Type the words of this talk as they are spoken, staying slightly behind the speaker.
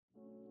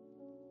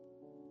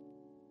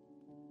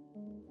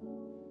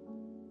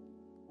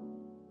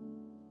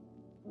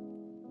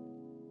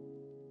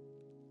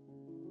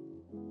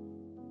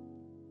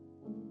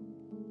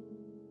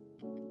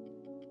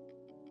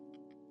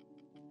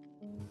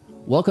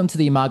Welcome to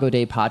the Imago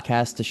Dei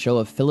podcast, a show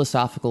of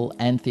philosophical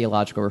and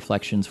theological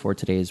reflections for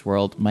today's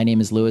world. My name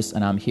is Lewis,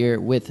 and I'm here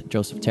with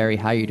Joseph Terry.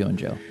 How are you doing,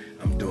 Joe?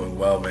 I'm doing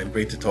well, man.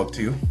 Great to talk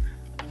to you.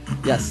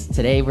 Yes,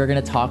 today we're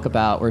going to talk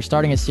about, we're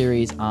starting a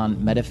series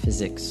on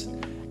metaphysics,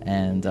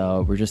 and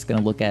we're just going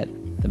to look at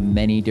the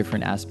many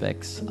different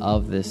aspects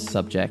of this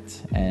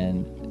subject.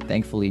 And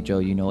thankfully, Joe,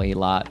 you know a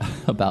lot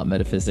about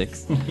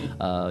metaphysics.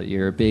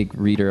 You're a big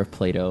reader of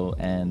Plato,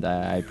 and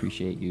I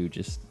appreciate you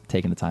just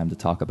taking the time to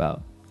talk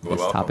about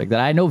this topic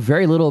that I know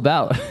very little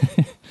about.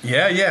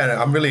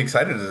 Yeah. I'm really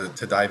excited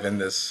to dive in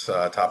this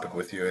topic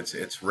with you.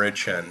 It's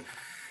rich, and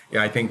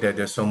I think that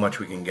there's so much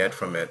we can get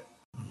from it.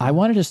 I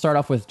wanted to start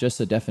off with just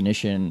a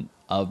definition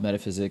of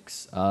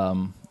metaphysics,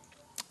 the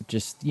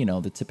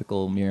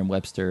typical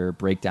Merriam-Webster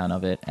breakdown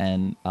of it.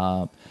 And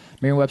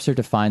Merriam-Webster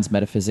defines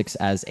metaphysics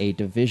as a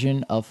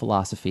division of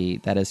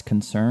philosophy that is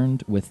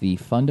concerned with the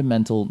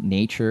fundamental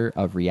nature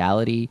of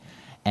reality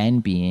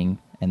and being,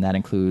 and that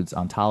includes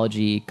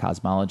ontology,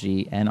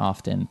 cosmology, and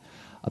often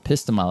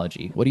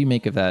epistemology. What do you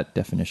make of that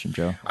definition,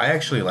 Joe? I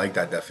actually like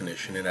that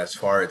definition, and as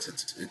far as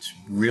it's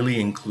really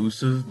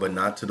inclusive, but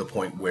not to the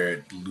point where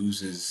it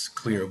loses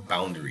clear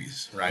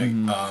boundaries, right?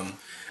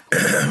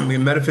 I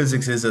mean,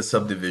 metaphysics is a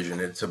subdivision.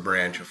 It's a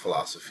branch of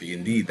philosophy,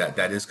 indeed,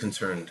 that is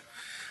concerned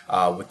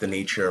with the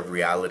nature of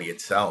reality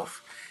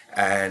itself.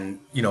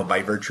 And,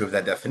 by virtue of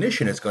that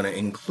definition, it's going to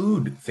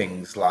include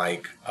things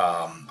like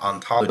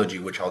ontology,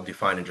 which I'll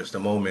define in just a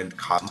moment,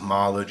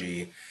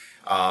 cosmology,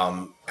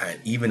 and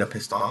even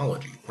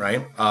epistemology,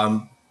 right?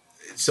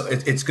 So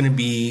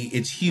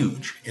it's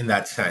huge in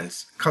that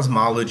sense.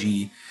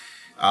 Cosmology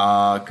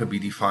could be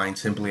defined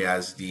simply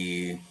as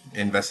the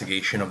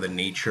investigation of the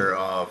nature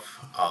of,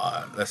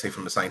 let's say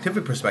from a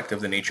scientific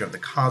perspective, the nature of the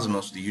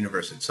cosmos, the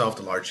universe itself,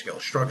 the large-scale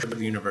structure of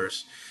the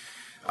universe.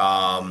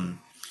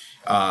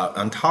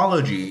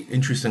 Ontology,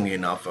 interestingly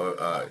enough,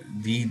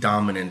 the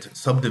dominant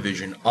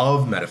subdivision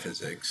of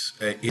metaphysics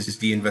is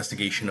the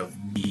investigation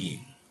of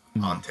being,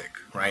 ontic,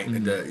 right?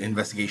 The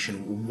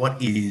investigation, what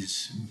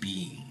is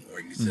being or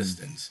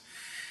existence?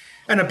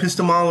 And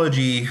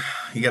epistemology,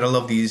 you gotta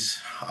love these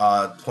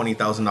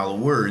 $20,000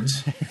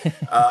 words.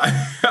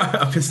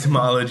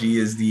 Epistemology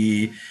is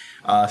the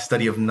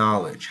study of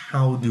knowledge.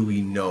 How do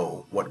we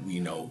know what we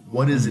know?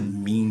 What does it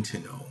mean to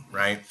know,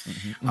 right?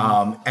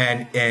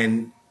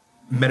 And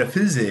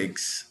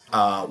metaphysics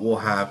will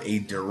have a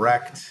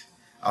direct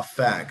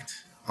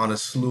effect on a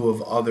slew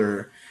of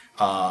other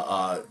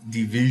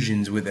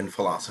divisions within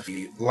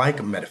philosophy, like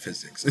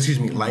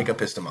like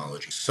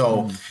epistemology.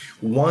 So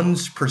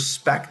one's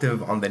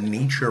perspective on the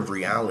nature of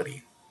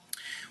reality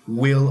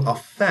will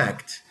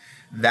affect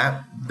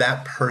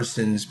that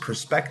person's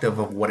perspective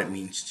of what it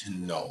means to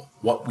know,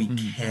 what we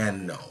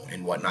can know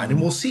and whatnot.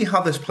 And we'll see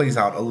how this plays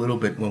out a little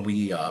bit when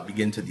we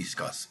begin to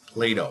discuss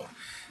Plato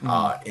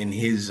in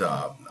his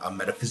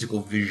metaphysical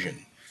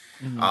vision.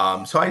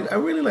 So I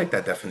really like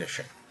that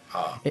definition.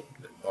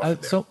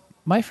 So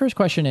my first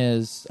question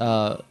is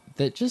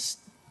that just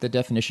the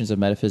definitions of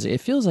metaphysics,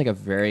 it feels like a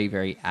very,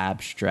 very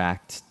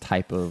abstract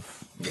type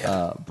of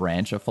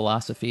branch of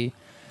philosophy.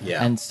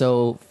 Yeah. And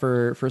so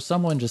for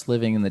someone just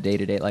living in the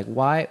day-to-day, like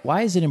why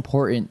is it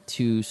important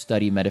to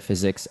study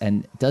metaphysics,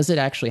 and does it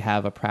actually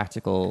have a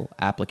practical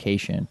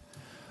application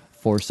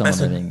for someone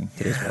living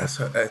today's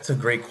world? That's a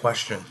great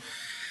question.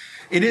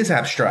 It is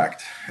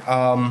abstract,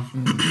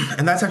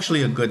 and that's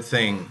actually a good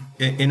thing.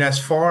 In as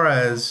far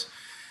as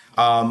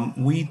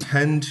we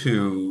tend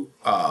to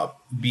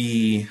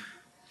be,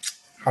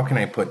 how can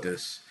I put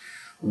this,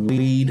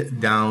 weighed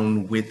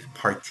down with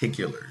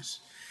particulars.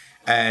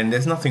 And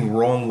there's nothing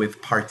wrong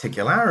with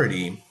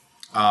particularity,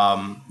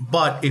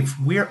 but if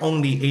we're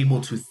only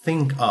able to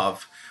think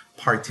of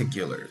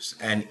particulars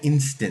and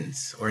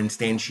instants or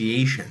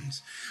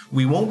instantiations,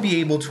 we won't be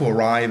able to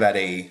arrive at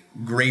a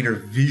greater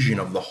vision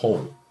of the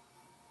whole.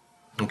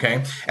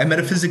 Okay? And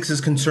metaphysics is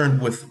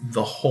concerned with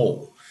the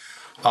whole,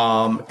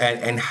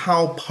 and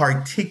how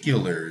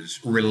particulars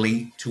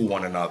relate to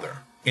one another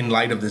in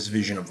light of this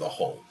vision of the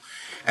whole.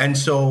 And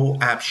so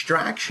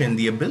abstraction,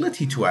 the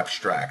ability to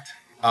abstract,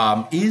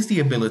 is the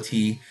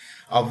ability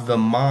of the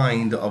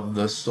mind, of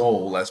the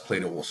soul, as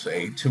Plato will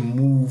say, to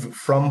move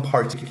from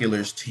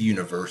particulars to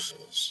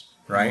universals,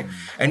 right?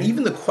 And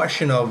even the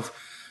question of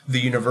the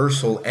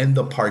universal and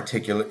the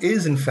particular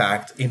is, in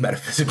fact, a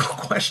metaphysical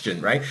question,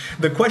 right?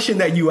 The question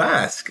that you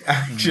ask,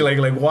 actually,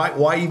 like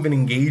why even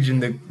engage in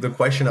the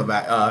question of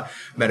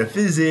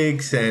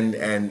metaphysics,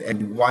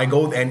 and why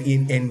go, and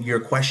in your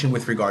question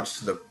with regards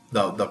to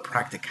the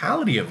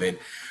practicality of it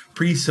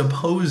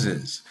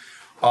presupposes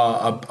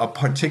a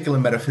particular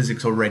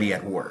metaphysics already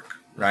at work,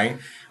 right?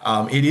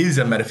 It is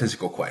a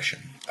metaphysical question.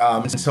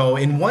 So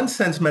in one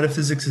sense,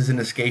 metaphysics is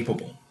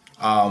inescapable.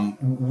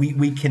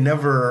 We can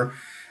never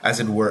as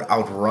it were,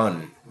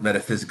 outrun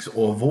metaphysics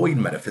or avoid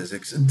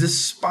metaphysics,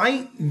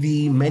 despite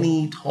the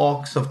many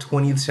talks of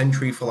 20th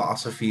century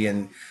philosophy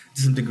and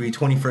to some degree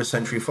 21st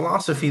century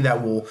philosophy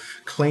that will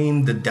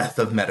claim the death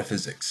of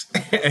metaphysics.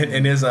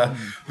 And there's a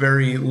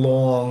very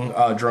long,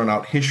 drawn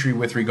out history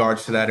with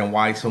regards to that and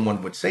why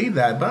someone would say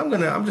that. But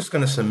I'm just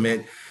gonna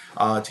submit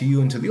to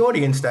you and to the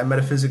audience that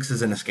metaphysics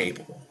is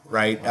inescapable,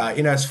 right?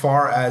 In as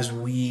far as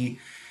we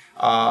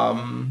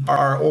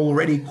are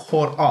already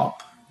caught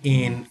up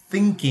in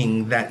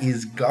thinking that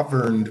is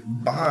governed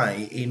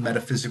by a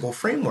metaphysical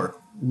framework,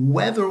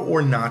 whether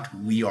or not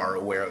we are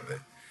aware of it.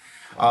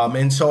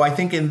 And so I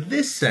think in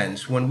this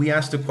sense, when we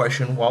ask the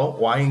question, well,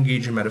 why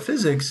engage in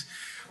metaphysics?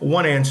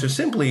 One answer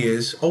simply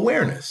is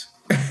awareness.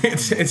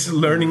 It's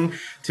learning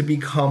to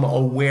become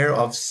aware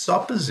of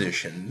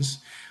suppositions,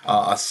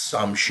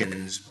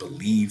 assumptions,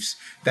 beliefs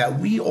that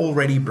we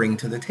already bring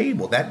to the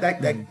table.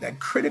 That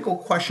critical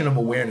question of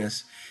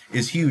awareness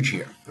is huge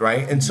here,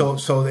 right? And so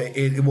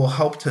it will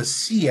help to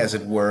see, as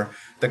it were,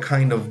 the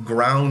kind of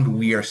ground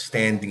we are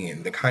standing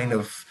in, the kind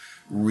of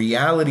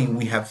reality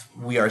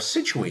we are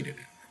situated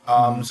in.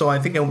 So I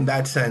think in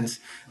that sense,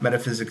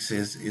 metaphysics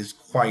is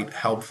quite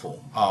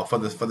helpful for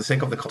the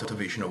sake of the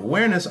cultivation of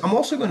awareness. I'm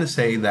also going to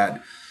say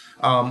that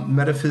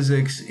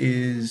metaphysics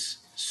is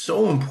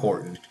so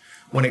important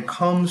when it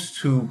comes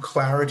to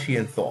clarity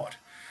and thought.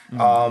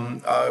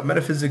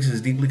 Metaphysics is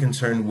deeply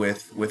concerned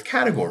with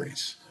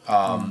categories.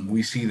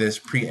 We see this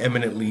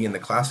preeminently in the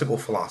classical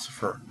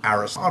philosopher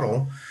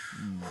Aristotle,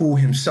 who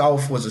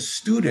himself was a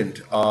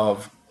student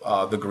of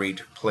the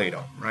great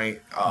Plato,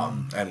 right?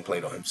 And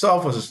Plato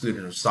himself was a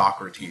student of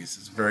Socrates.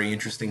 It's a very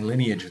interesting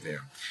lineage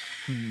there.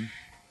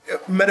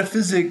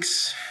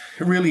 Metaphysics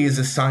really is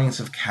a science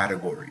of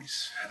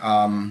categories.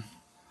 And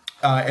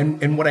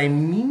what I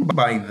mean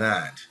by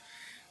that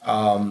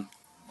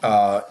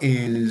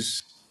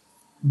is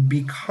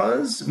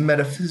because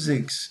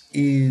metaphysics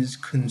is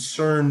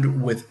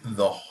concerned with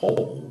the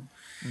whole,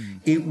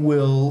 it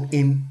will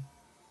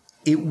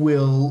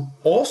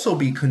also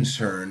be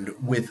concerned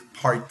with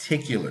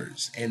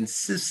particulars and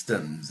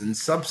systems and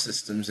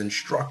subsystems and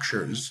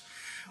structures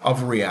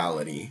of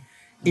reality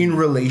in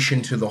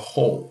relation to the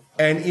whole.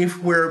 And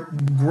if we're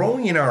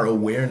growing in our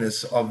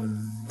awareness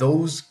of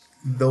those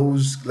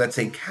let's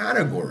say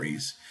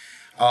categories,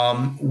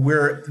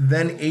 we're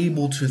then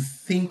able to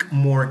think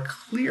more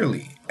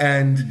clearly.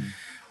 And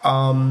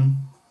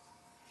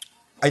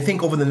I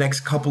think over the next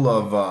couple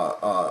of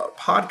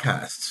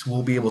podcasts,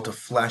 we'll be able to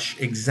flesh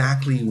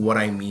exactly what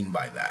I mean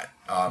by that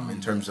in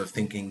terms of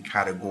thinking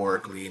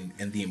categorically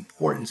and the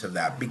importance of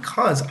that.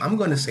 Because I'm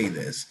going to say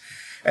this,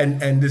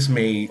 and this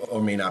may or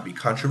may not be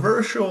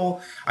controversial.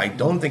 I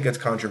don't think it's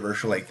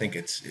controversial. I think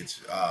it's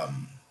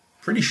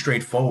pretty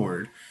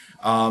straightforward.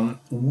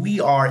 We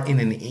are in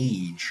an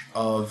age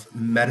of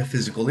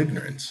metaphysical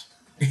ignorance.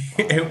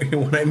 And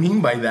what I mean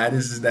by that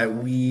is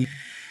that the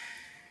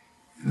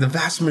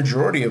vast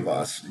majority of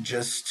us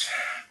just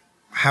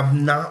have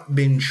not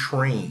been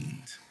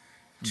trained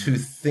to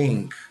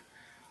think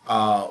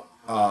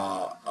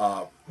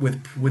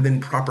within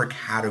proper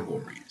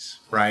categories,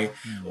 right?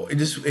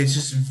 It's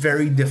just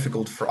very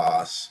difficult for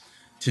us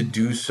to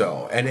do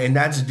so, and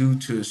that's due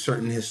to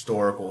certain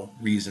historical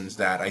reasons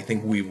that I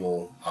think we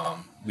will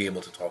be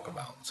able to talk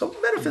about. So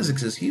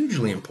metaphysics is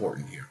hugely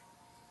important here.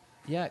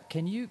 Yeah,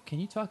 can you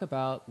talk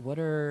about what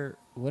are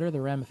the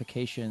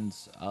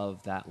ramifications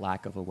of that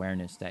lack of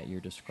awareness that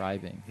you're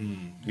describing?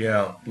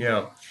 Yeah.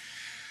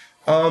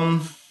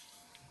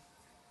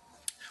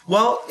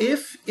 Well,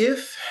 if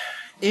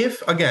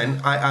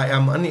again I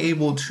am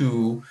unable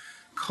to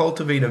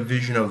cultivate a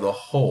vision of the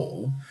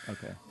whole,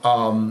 Okay.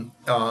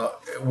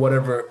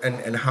 Whatever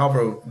and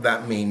however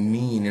that may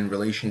mean in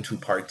relation to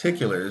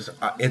particulars,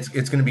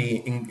 it's going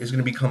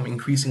to become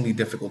increasingly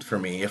difficult for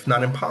me, if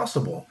not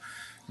impossible,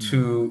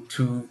 to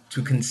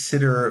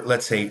consider,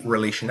 let's say,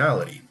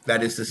 relationality.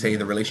 That is to say,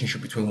 the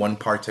relationship between one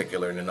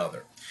particular and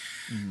another.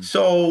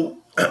 So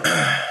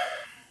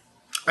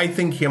I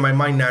think here my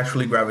mind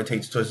naturally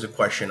gravitates towards the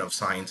question of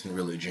science and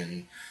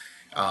religion,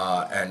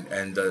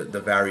 and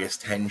the various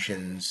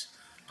tensions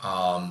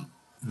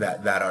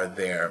that are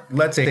there.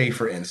 Let's say,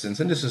 for instance,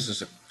 and this is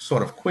just a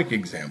sort of quick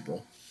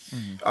example,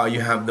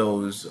 you have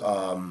those,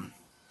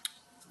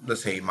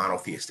 let's say,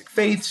 monotheistic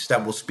faiths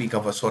that will speak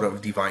of a sort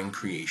of divine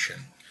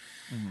creation.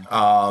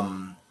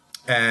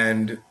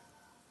 And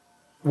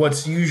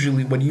what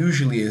usually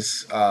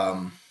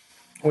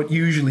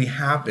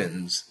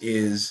happens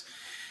is,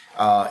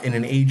 in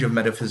an age of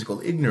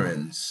metaphysical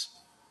ignorance,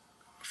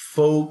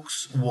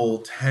 folks will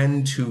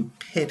tend to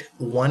pit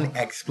one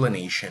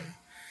explanation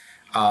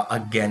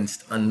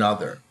against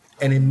another.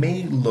 And it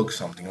may look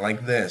something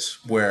like this,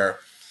 where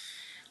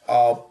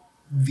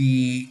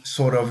the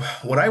sort of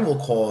what I will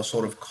call a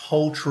sort of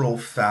cultural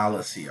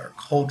fallacy or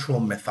cultural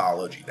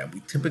mythology that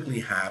we typically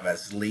have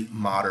as late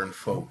modern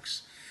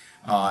folks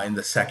in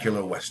the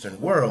secular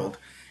Western world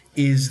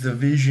is the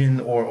vision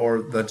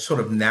or the sort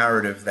of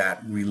narrative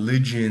that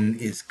religion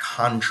is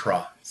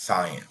contra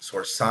science,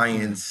 or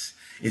science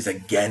is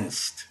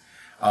against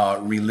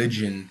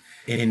religion.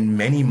 in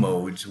many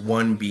modes,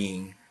 one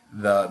being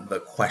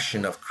the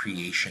question of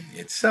creation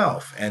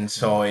itself. And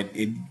so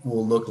it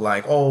will look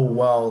like, oh,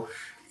 well,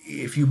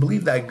 if you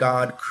believe that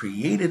God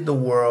created the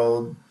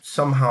world,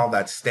 somehow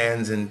that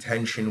stands in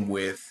tension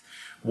with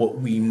what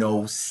we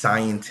know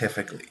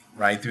scientifically,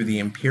 right? Through the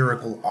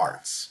empirical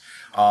arts,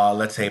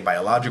 let's say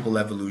biological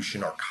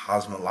evolution or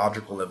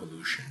cosmological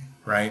evolution,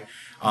 right?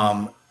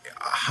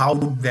 How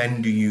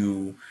then do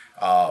you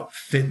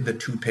fit the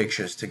two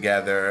pictures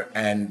together?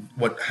 And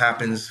what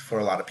happens for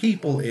a lot of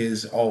people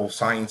is, oh,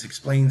 science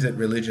explains it,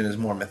 religion is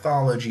more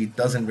mythology,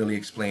 doesn't really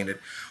explain it.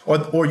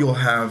 Or you'll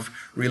have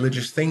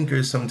religious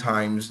thinkers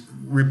sometimes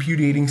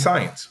repudiating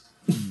science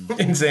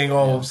and saying,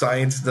 oh, Yeah.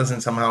 science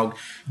doesn't somehow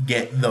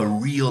get the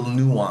real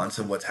nuance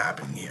of what's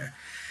happening here.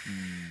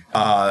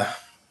 And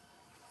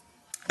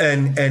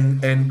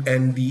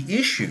the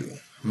issue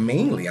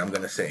mainly, I'm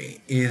going to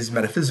say, is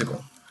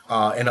metaphysical,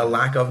 and a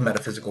lack of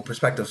metaphysical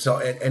perspective. So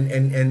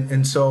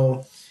and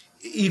so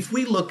if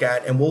we look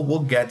at, and we'll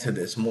get to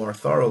this more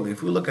thoroughly,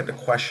 if we look at the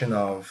question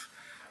of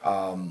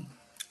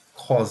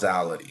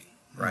causality,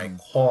 right?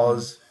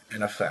 Cause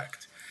and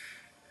effect,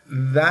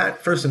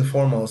 that first and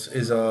foremost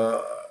is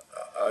a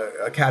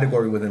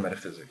category within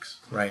metaphysics,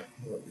 right?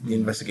 The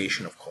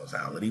investigation of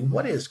causality.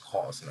 What is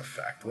cause and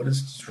effect? What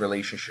is this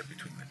relationship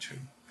between the two?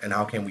 And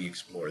how can we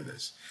explore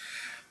this?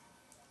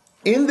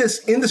 In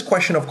this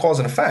question of cause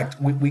and effect,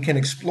 we can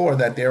explore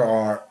that there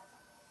are,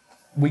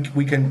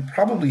 we can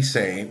probably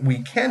say, we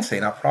can say,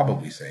 not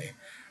probably say,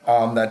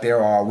 that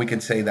there are, we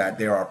can say that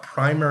there are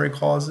primary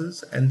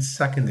causes and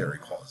secondary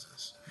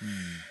causes.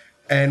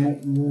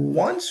 And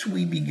once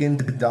we begin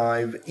to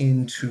dive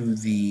into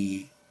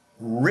the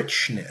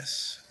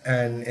richness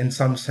and, in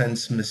some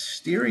sense,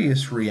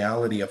 mysterious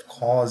reality of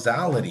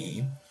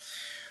causality,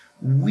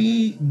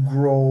 we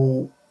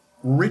grow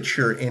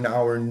richer in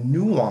our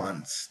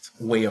nuanced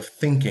way of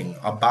thinking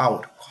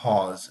about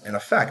cause and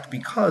effect,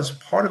 because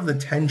part of the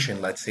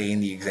tension, let's say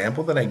in the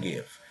example that I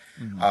gave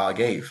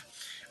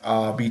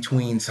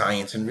between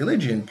science and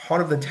religion, part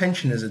of the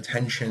tension is a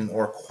tension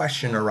or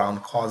question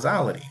around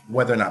causality,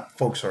 whether or not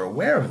folks are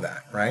aware of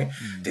that, right?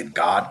 Did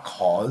God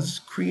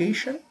cause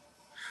creation?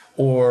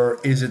 Or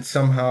is it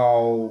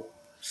somehow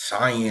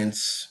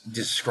science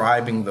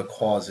describing the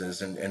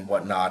causes and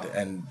whatnot,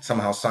 and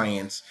somehow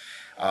science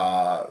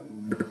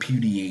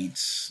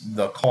repudiates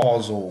the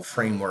causal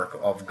framework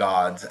of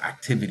God's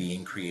activity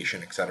in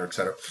creation, et cetera, et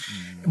cetera.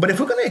 But if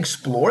we're going to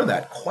explore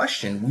that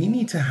question, we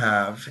need to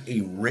have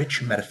a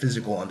rich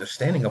metaphysical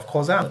understanding of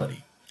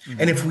causality.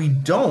 And if we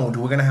don't,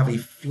 we're going to have a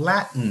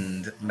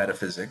flattened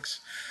metaphysics.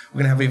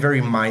 We're going to have a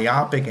very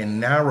myopic and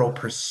narrow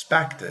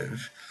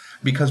perspective,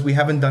 because we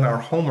haven't done our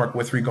homework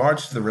with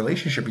regards to the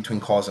relationship between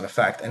cause and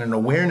effect, and an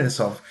awareness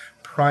of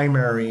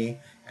primary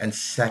and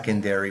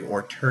secondary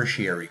or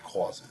tertiary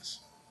causes.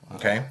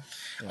 Okay.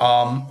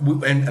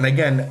 And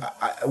again,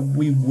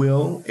 we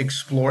will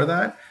explore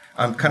that.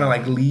 I'm kind of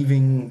like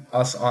leaving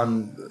us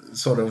on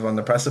sort of on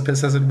the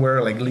precipice, as it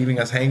were, like leaving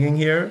us hanging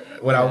here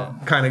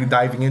without kind of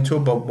diving into it.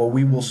 But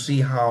we will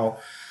see how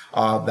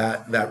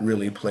that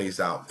really plays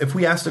out. If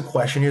we ask the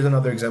question, here's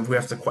another example.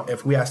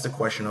 If we ask the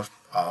question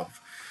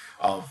of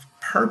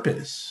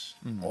purpose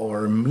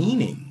or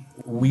meaning,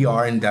 we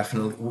are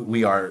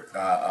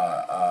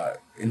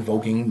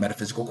invoking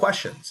metaphysical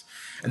questions,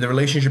 and the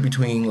relationship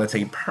between, let's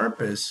say,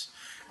 purpose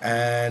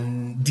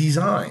and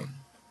design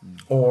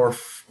or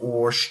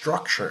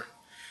structure,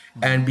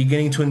 and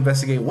beginning to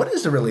investigate what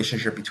is the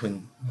relationship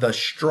between the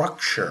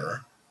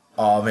structure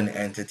of an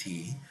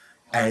entity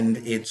and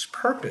its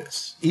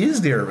purpose. Is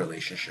there a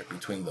relationship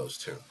between those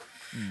two?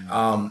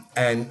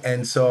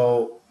 And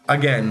so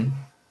again,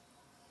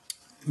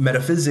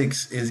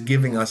 metaphysics is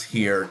giving us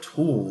here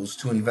tools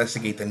to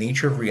investigate the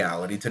nature of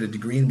reality to the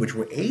degree in which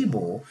we're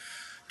able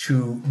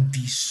to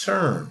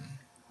discern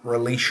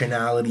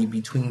relationality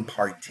between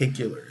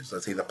particulars,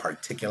 let's say the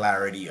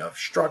particularity of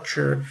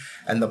structure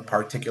and the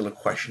particular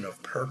question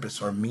of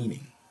purpose or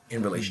meaning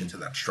in relation to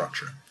that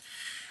structure.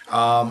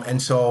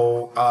 And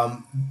so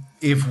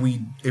if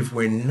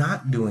we're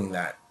not doing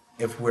that,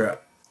 if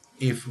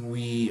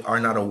we are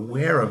not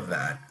aware of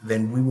that,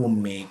 then we will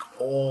make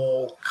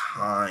all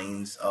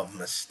kinds of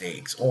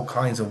mistakes, all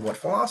kinds of what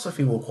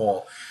philosophy will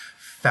call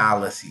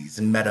fallacies,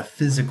 and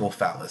metaphysical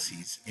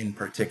fallacies in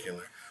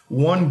particular.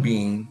 One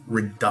being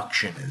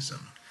reductionism,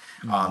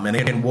 and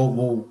again,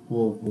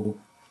 we'll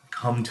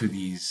come to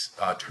these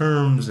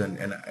terms,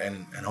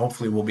 and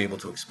hopefully we'll be able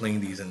to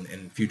explain these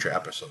in future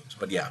episodes.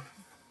 But yeah,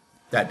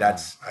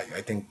 that's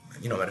I think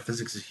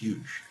metaphysics is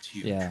huge. It's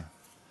huge. Yeah.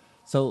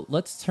 So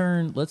let's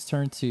turn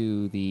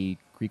to the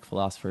Greek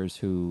philosophers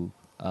who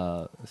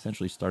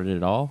essentially started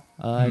it all.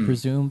 I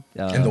presume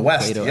In the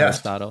West, Plato, yes.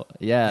 Aristotle,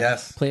 yeah,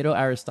 Yes. Plato,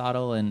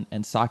 Aristotle,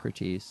 and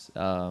Socrates.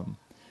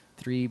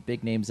 Three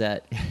big names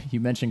that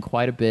you mentioned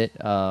quite a bit.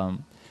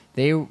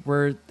 They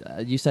were,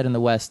 you said in the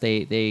West,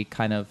 they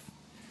kind of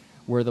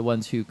were the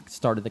ones who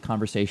started the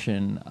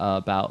conversation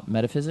about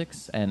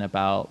metaphysics and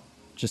about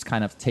just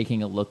kind of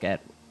taking a look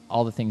at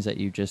all the things that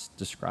you just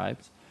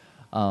described.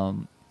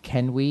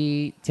 Can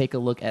we take a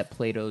look at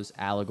Plato's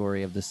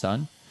allegory of the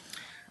sun?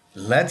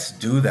 Let's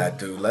do that,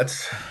 dude.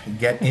 Let's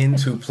get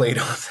into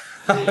Plato's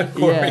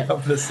allegory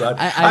of the sun.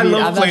 I I mean,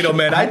 love I'm not Plato, sure.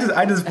 man.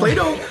 I just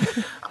Plato.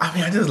 I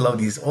mean, I just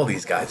love all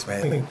these guys,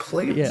 man. I mean,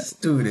 Plato, Yeah. this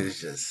dude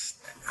is just.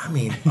 I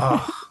mean,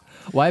 oh,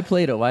 Why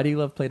Plato? Why do you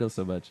love Plato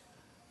so much?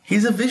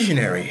 he's a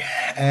visionary,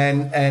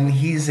 and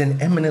he's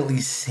an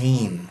eminently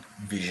sane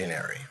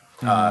visionary.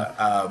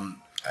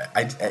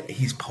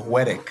 He's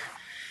poetic.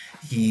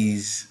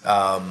 He's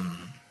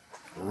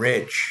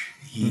rich.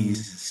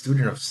 He's a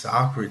student of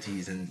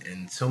Socrates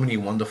in so many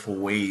wonderful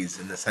ways,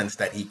 in the sense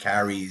that he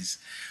carries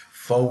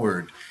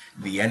forward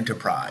the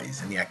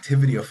enterprise and the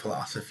activity of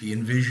philosophy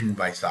envisioned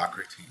by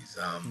Socrates.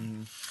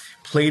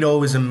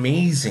 Plato is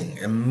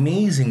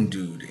amazing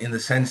dude, in the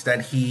sense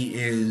that he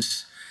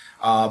is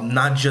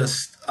not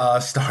just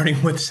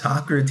starting with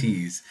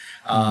Socrates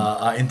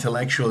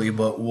intellectually,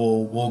 but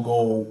will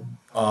go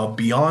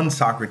beyond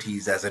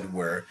Socrates, as it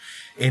were,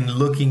 in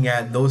looking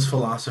at those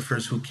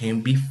philosophers who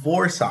came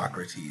before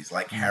Socrates,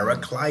 like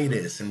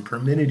Heraclitus and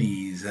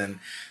Parmenides and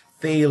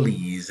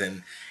Thales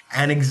and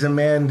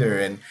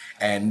Anaximander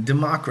and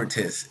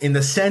Democritus, in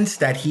the sense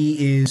that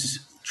he is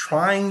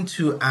trying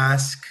to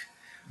ask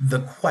the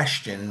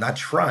question, not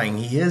trying,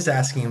 he is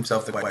asking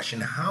himself the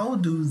question, how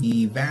do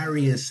the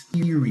various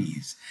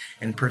theories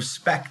and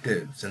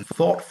perspectives and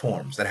thought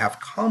forms that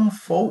have come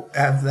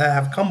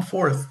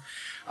forth,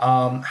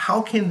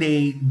 how can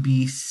they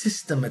be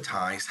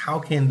systematized? How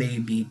can they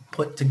be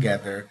put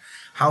together?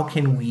 How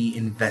can we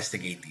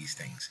investigate these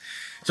things?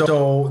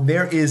 So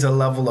there is a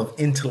level of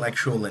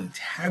intellectual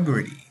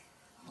integrity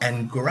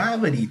and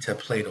gravity to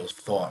Plato's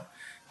thought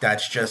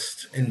that's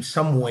just in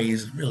some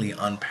ways really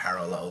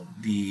unparalleled.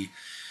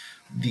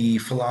 The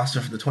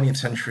philosopher, the 20th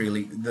century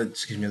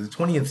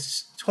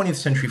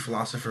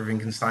philosopher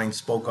Wittgenstein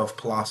spoke of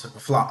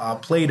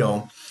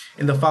Plato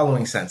in the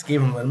following sense,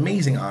 gave him an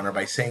amazing honor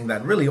by saying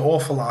that really all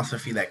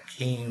philosophy that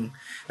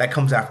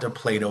comes after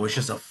Plato is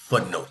just a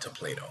footnote to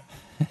Plato.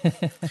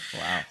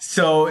 Wow.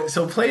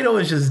 So Plato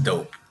is just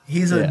dope.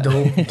 He's a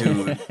dope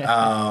dude,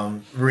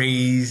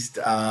 raised,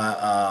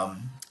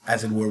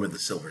 as it were, with a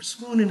silver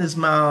spoon in his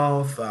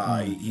mouth.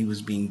 He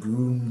was being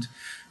groomed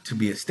to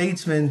be a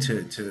statesman,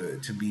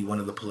 to be one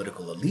of the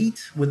political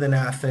elite within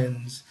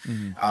Athens.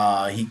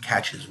 He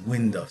catches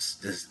wind of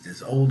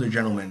this older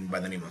gentleman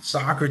by the name of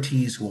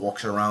Socrates, who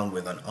walks around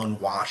with an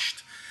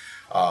unwashed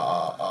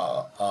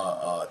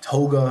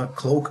toga,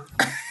 cloak,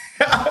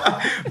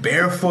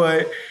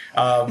 barefoot,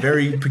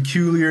 very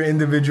peculiar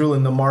individual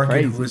in the market.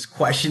 Crazy. who's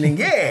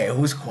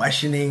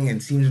questioning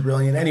and seems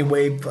brilliant.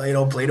 Anyway,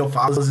 Plato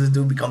follows this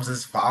dude, becomes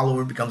his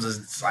follower, becomes his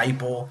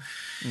disciple.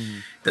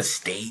 The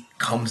state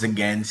comes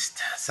against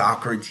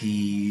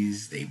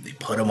Socrates. They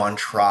put him on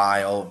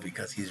trial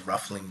because he's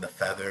ruffling the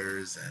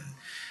feathers, and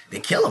they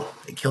kill him.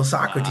 They kill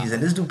Socrates. Wow.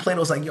 And this dude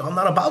Plato's like, yo, I'm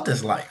not about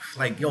this life.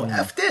 Like, yo,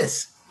 F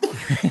this.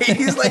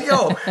 He's like,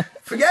 yo,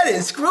 forget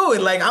it, screw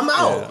it. Like, I'm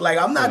out. Like,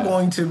 I'm not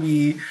going to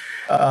be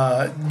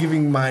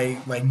giving my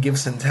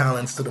gifts and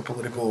talents to the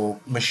political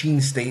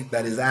machine state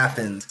that is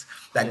Athens,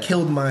 that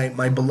killed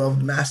my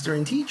beloved master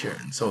and teacher.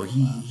 And so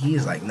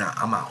he's like, nah,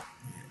 I'm out.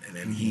 And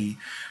then he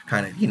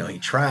kind of, he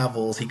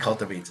travels, he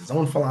cultivates his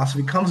own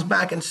philosophy, comes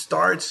back and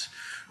starts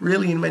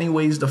really in many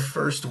ways the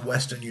first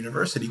Western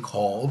university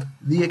called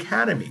the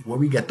Academy, where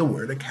we get the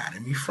word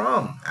academy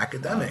from,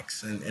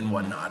 academics and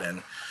whatnot.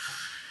 And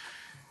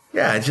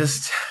yeah,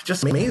 just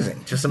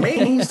amazing. Just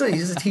amazing.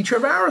 He's a teacher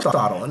of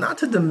Aristotle, and not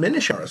to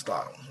diminish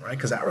Aristotle, right?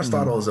 Because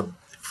Aristotle is a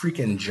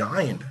freaking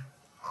giant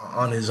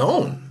on his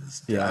own.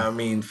 Yeah. I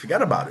mean,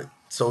 forget about it.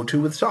 So too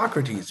with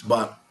Socrates,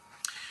 but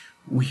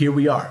here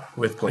we are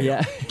with Plato.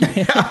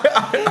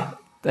 Yeah.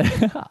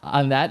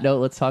 On that note,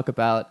 let's talk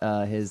about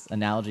his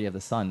analogy of the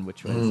sun,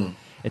 which was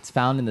it's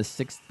found in the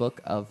 6th book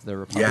of the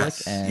Republic,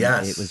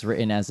 it was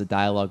written as a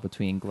dialogue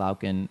between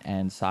Glaucon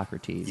and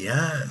Socrates.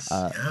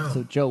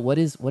 So, Joe, what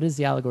is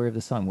the allegory of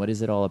the sun? What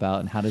is it all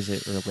about, and how does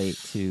it relate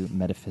to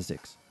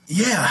metaphysics?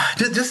 Yeah,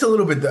 just a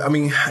little bit. I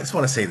mean, I just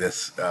want to say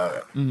this: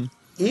 and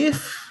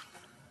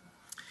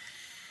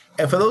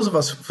for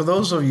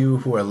those of you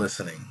who are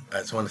listening, I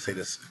just want to say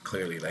this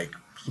clearly. Like,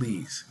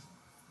 please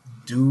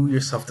do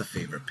yourself the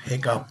favor,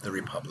 pick up the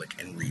Republic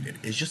and read it.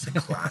 It's just a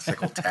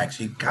classical text.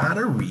 You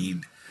gotta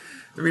read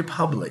the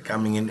Republic. I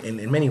mean,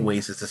 in many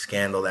ways, it's a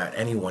scandal that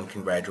anyone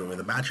can graduate with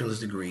a bachelor's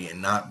degree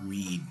and not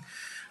read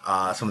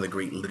some of the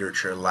great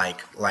literature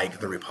like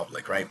the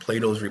Republic, right?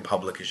 Plato's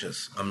Republic is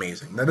just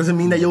amazing. That doesn't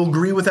mean that you'll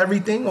agree with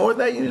everything or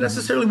that you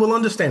necessarily will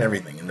understand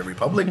everything in the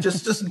Republic.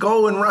 Just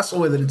go and wrestle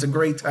with it. It's a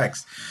great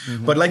text.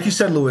 But like you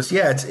said, Louis,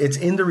 it's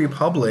in the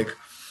Republic.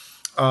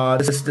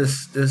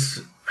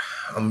 This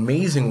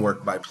amazing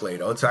work by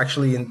Plato. It's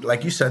actually in,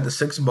 like you said, the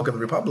 6th book of the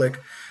Republic.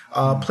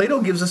 Plato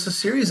gives us a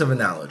series of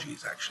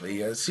analogies,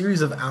 actually, a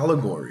series of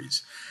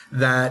allegories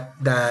that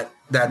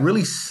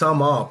really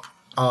sum up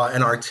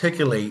and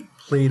articulate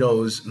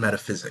Plato's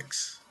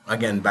metaphysics.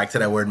 Again, back to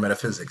that word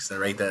metaphysics,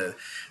 right? The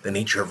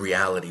nature of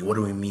reality. What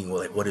do we mean? Well,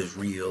 like, what is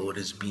real? What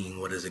is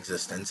being? What is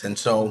existence? And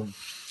so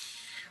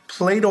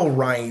Plato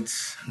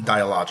writes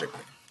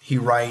dialogically. He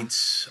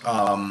writes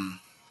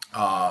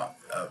via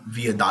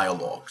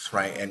dialogues,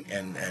 right?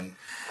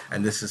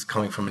 And this is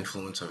coming from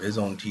influence of his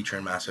own teacher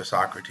and master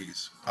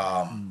Socrates.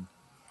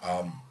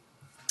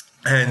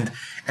 And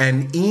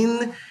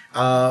in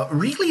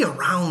really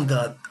around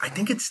I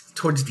think it's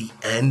towards the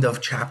end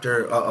of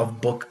chapter of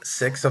book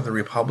 6 of the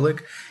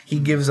Republic, he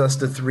gives us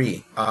the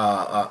three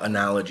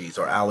analogies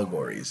or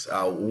allegories: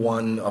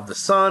 one of the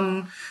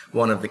sun,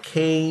 one of the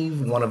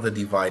cave, one of the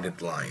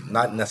divided line.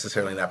 Not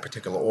necessarily in that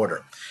particular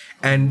order,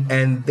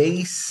 and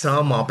they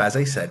sum up, as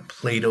I said,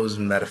 Plato's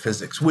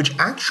metaphysics, which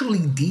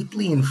actually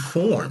deeply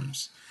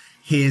informs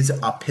his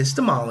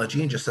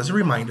epistemology. And just as a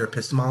reminder,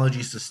 epistemology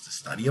is the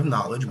study of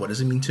knowledge. What does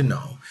it mean to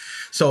know?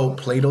 So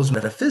Plato's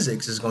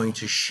metaphysics is going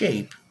to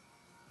shape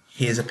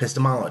his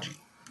epistemology.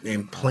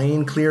 In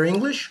plain, clear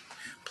English,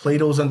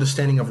 Plato's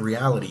understanding of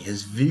reality,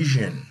 his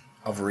vision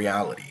of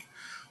reality,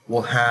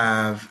 will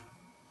have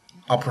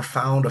a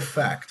profound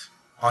effect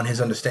on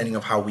his understanding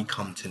of how we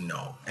come to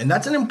know. And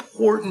that's an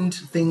important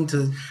thing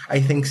to,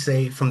 I think,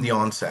 say from the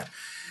onset.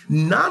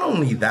 Not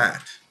only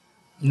that,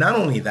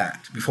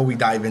 before we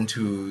dive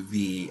into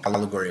the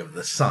allegory of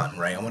the sun,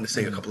 right? I want to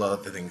say a couple of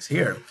other things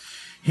here.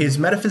 His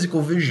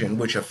metaphysical vision,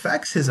 which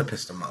affects his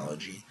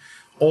epistemology,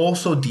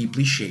 also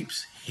deeply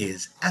shapes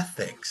his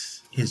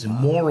ethics, his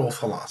moral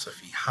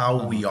philosophy,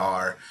 how we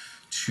are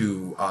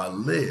to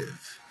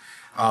live.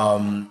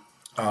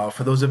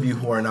 For those of you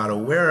who are not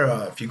aware,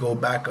 if you go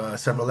back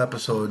several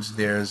episodes,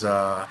 there's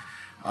a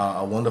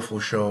wonderful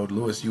show,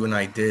 Lewis, you and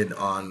I did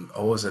on,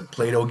 was it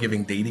Plato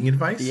giving dating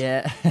advice?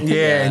 Yeah.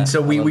 Yeah, and so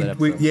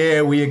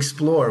we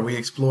explore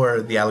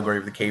the allegory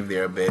of the cave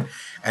there a bit.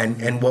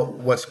 And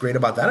what's great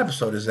about that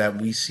episode is that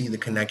we see the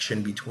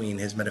connection between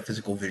his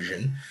metaphysical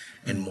vision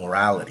and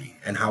morality,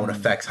 and how it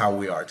affects how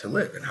we are to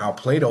live, and how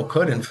Plato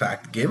could in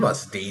fact give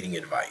us dating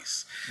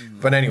advice.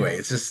 But anyway,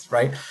 it's just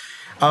right.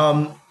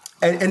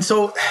 And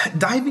so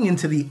diving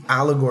into the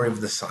allegory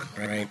of the sun,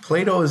 right?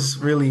 Plato is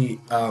really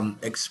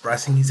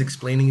he's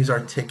explaining, he's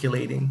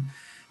articulating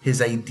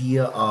his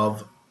idea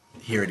of,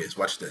 here it is,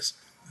 watch this,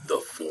 the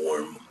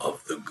form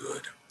of the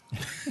good.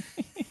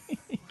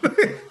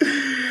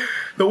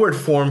 The word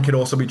form could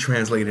also be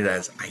translated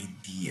as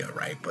idea,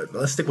 right? But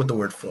let's stick with the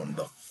word form,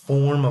 the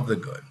form of the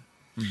good.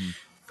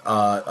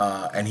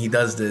 And he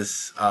does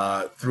this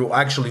through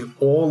actually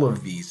all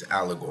of these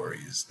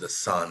allegories: the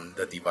sun,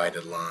 the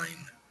divided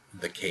line,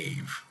 the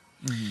cave.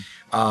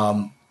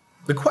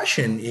 The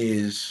question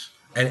is,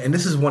 and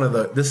this is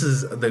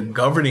the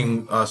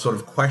governing sort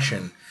of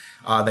question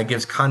that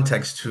gives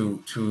context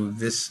to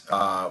this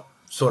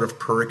sort of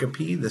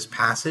pericope, this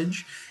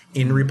passage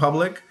in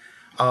Republic,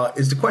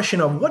 is the question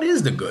of what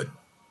is the good?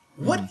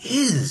 What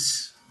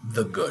is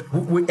the good?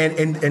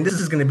 And this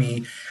is going to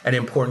be an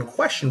important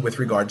question with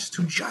regards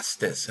to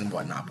justice and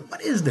whatnot. But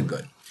what is the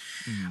good?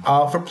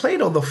 For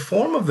Plato, the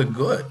form of the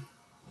good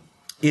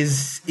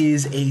is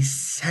a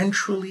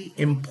centrally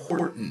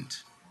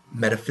important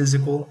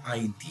metaphysical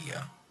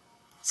idea.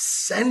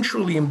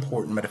 Centrally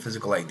important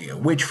metaphysical idea,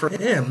 which for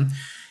him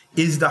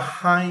is the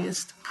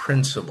highest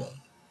principle,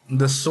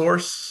 the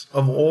source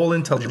of all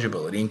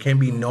intelligibility, and can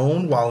be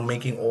known while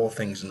making all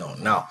things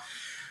known. Now,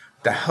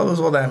 the hell does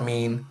all that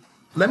mean?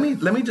 Let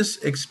me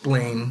just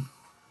explain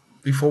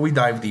before we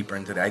dive deeper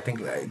into that. I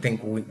think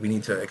we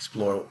need to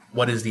explore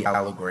what is the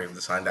allegory of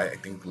the sun. I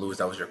think, Louis,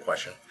 that was your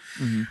question.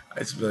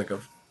 It's like a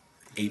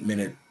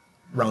 8-minute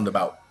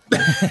roundabout.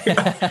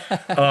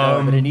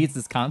 But it needs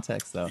this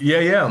context, though.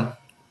 Yeah.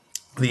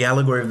 The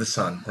allegory of the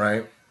sun,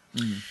 right?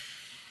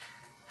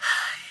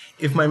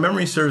 If my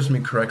memory serves me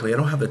correctly, I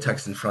don't have the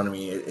text in front of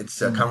me. It's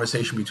a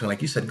conversation between,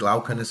 like you said,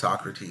 Glaucon and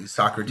Socrates.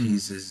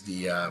 Socrates is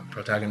the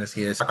protagonist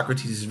here.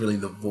 Socrates is really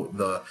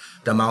the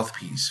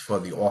mouthpiece for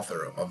the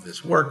author of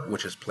this work,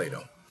 which is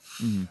Plato.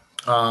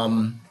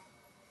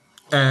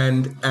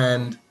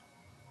 And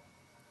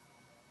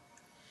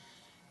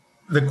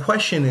the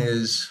question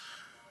is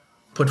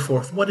put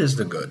forth: what is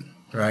the good,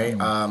 right?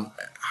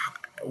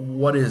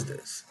 What is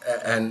this?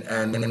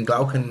 And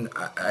Glaucon,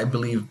 I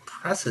believe,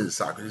 presses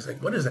Socrates,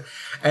 like, what is it?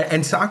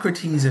 And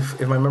Socrates,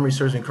 if my memory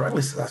serves me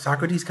correctly,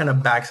 Socrates kind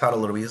of backs out a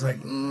little bit. He's like,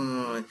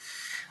 I'm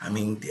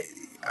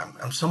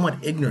somewhat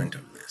ignorant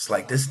of this.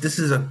 Like, this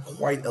is a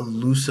quite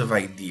elusive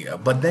idea.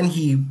 But then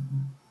he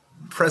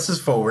presses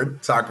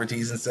forward,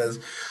 Socrates, and says,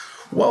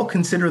 well,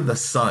 consider the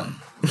sun.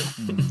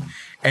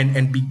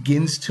 and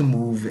begins to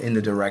move in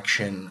the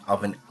direction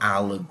of an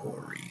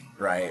allegory,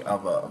 right?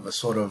 Of a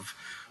sort of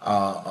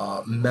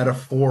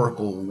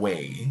metaphorical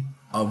way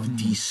of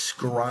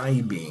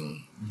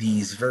describing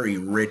these very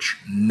rich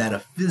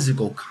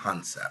metaphysical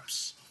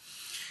concepts.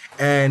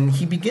 And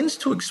he begins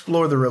to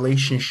explore the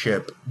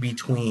relationship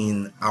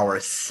between our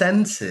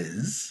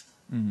senses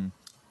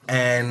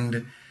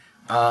and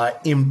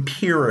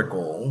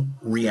empirical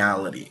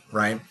reality,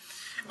 right?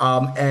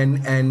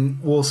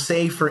 And we'll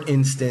say, for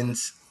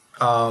instance,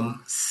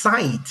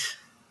 sight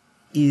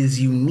is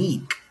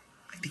unique.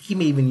 I think he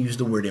may even use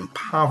the word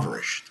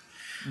impoverished,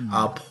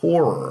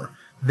 poorer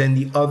than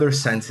the other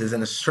senses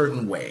in a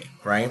certain way,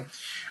 right?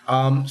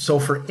 So,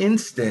 for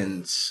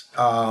instance,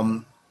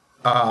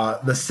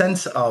 the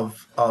sense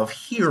of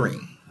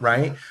hearing,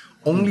 right,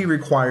 only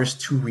requires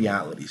two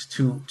realities,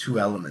 two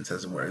elements,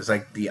 as it were. It's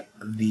like the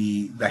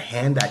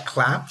hand that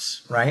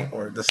claps, right,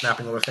 or the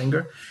snapping of a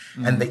finger,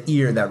 and the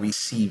ear that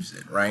receives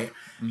it, right.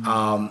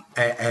 And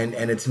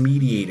it's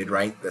mediated,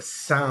 right. The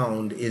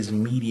sound is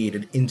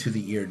mediated into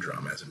the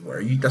eardrum, as it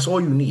were. That's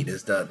all you need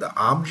is the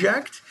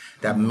object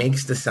that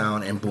makes the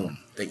sound, and boom,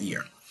 the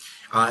ear.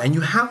 And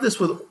you have this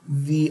with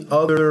the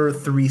other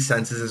three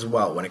senses as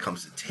well when it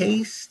comes to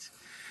taste,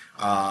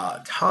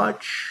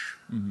 touch,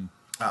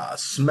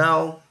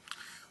 smell.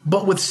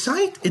 But with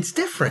sight, it's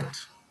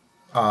different.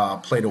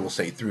 Plato will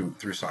say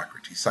through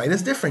Socrates. Sight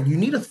is different. You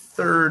need a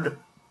third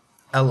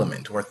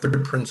element or a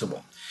third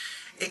principle.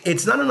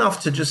 It's not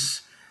enough to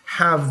just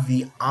have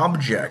the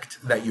object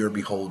that you're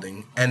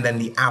beholding and then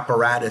the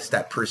apparatus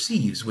that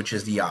perceives, which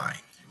is the eye.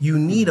 You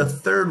need a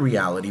third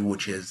reality,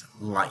 which is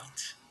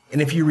light.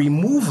 And if you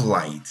remove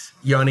light,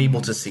 you're unable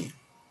to see.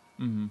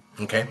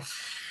 Okay?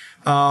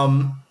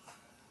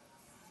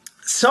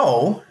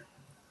 So,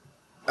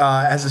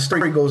 as the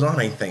story goes on,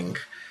 I think,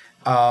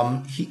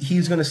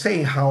 he's going to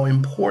say how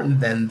important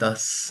then the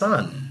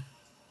sun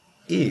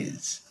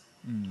is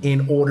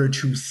in order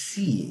to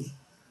see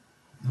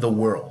the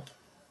world,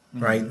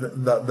 right?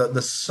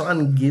 The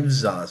sun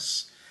gives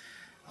us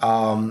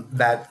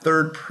that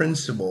third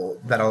principle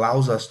that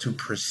allows us to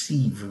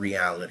perceive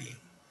reality.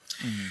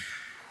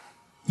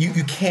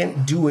 You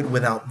can't do it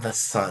without the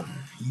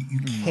sun. You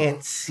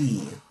can't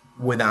see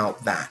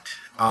without that.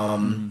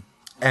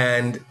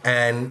 And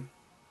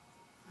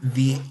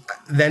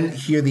then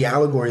here the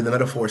allegory, the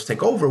metaphors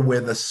take over,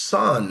 where the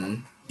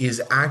sun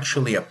is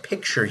actually a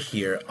picture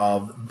here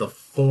of the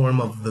form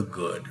of the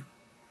good,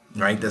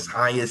 right? This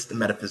highest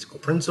metaphysical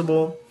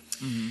principle.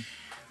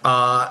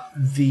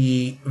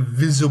 The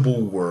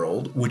visible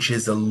world, which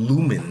is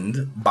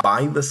illumined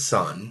by the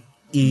sun,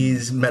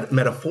 is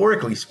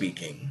metaphorically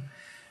speaking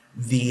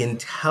the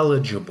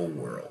intelligible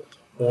world,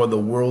 or the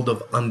world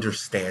of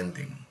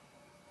understanding.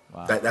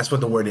 Wow. That's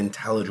what the word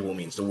intelligible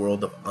means, the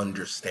world of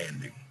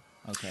understanding.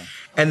 Okay.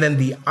 And then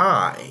the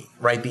eye,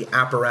 right, the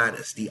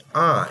apparatus, the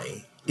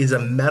eye is a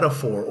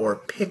metaphor or a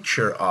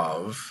picture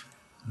of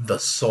the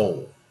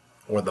soul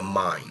or the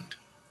mind.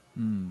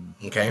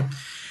 Okay?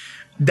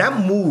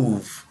 That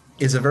move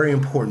is a very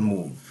important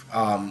move.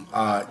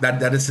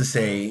 That is to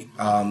say,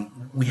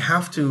 we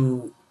have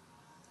to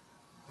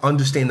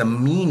understand the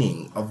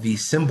meaning of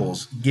these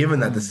symbols,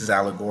 given that this is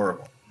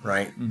allegorical,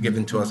 right?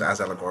 Given to us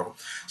as allegorical.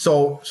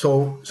 So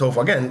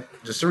again,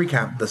 just to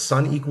recap, the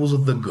sun equals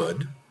the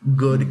good,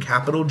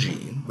 capital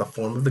G, the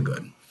form of the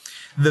good.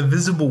 The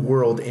visible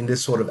world in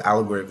this sort of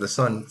allegory of the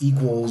sun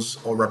equals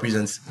or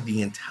represents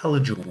the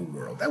intelligible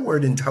world. That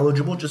word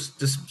intelligible just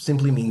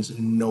simply means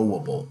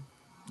knowable,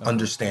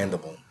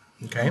 understandable,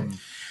 okay?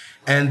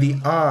 And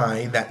the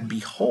eye that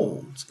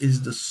beholds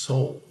is the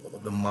soul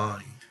of the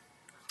mind.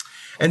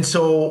 And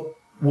so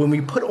when we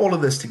put all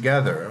of this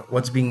together,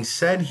 what's being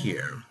said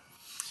here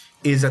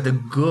is that the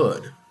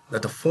good,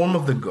 that the form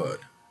of the good,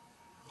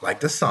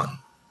 like the sun,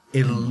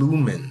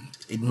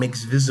 illumines, it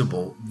makes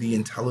visible the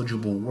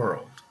intelligible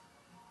world.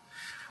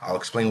 I'll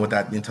explain what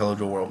that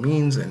intelligible world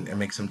means and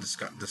make some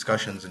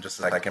discussions in just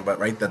a second. But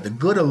right, that the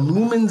good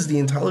illumines the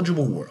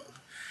intelligible world,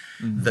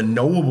 the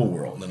knowable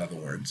world, in other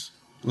words,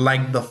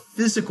 like the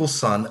physical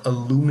sun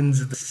illumines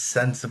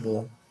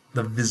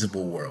the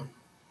visible world.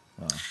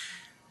 Wow.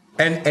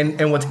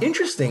 And what's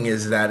interesting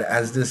is that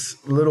as this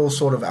little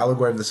sort of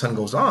allegory of the sun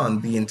goes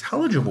on, the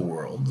intelligible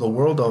world, the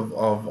world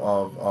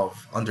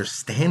of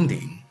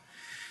understanding,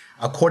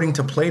 according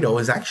to Plato,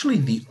 is actually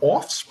the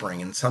offspring,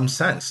 in some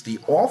sense, the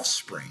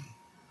offspring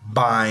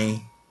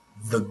by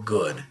the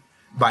good,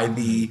 by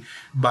the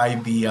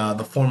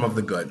form of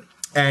the good.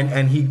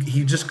 And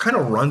he just kind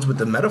of runs with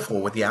the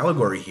metaphor, with the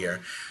allegory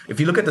here.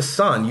 If you look at the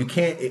sun, you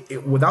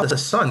can't, without the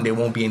sun, there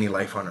won't be any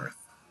life on earth.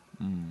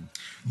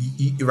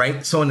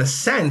 Right? So in a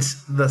sense,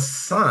 the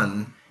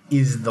sun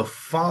is the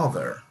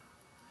father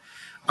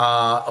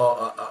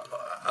of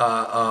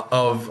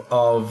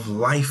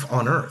life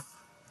on earth,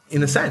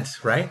 in a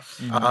sense, right?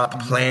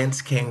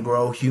 Plants can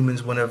grow,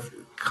 humans wouldn't have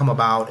come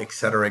about, et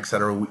cetera,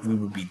 we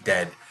would be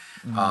dead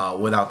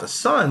without the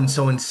sun.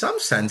 So in some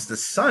sense, the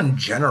sun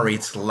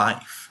generates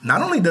life.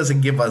 Not only does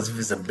it give us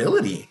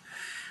visibility,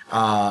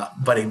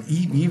 but it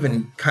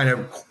even kind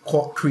of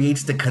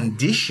creates the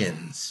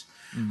conditions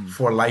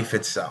for life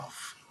itself.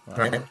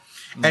 Right?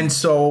 And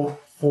so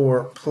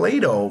for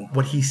Plato,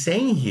 what he's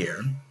saying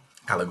here,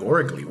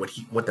 allegorically,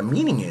 what the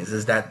meaning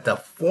is that the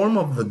form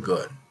of the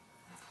good,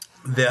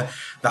 the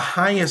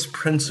highest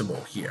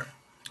principle here,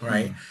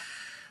 right,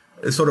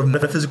 is sort of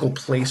metaphysical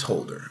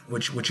placeholder,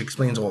 which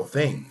explains all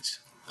things,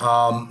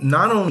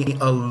 not only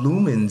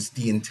illumines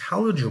the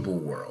intelligible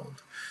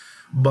world,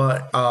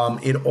 but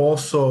it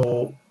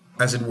also,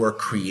 as it were,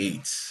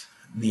 creates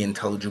the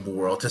intelligible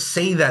world. To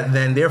say that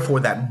then, therefore,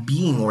 that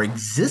being or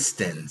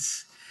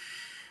existence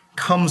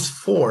comes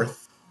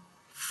forth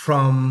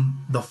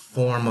from the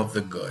form of the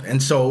good.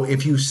 And so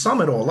if you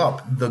sum it all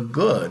up, the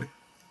good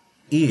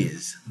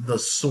is the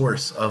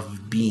source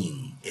of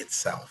being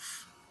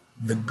itself.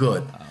 The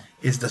good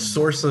is the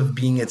source of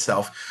being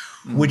itself,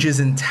 which is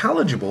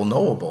intelligible,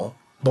 knowable.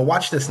 But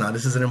watch this now.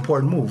 This is an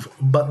important move.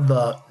 But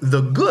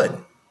the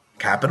good,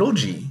 capital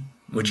G,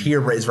 which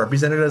here is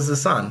represented as the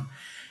sun,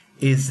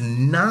 is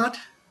not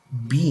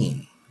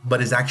being, but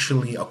is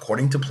actually,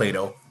 according to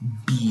Plato,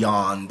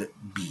 beyond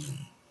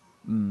being.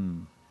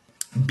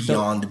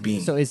 Beyond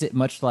being. So is it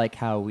much like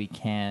how we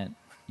can't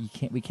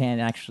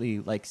actually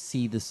like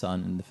see the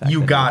sun and the fact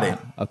You that got it.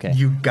 Okay.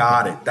 You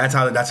got it. That's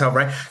how,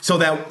 right? So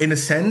that in a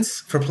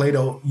sense, for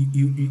Plato,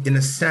 you in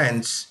a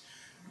sense,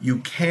 you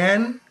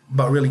can,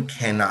 but really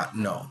cannot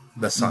know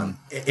the sun.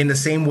 In the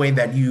same way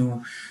that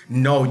you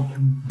know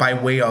by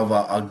way of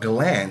a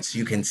glance,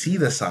 you can see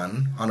the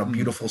sun on a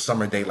beautiful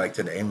summer day like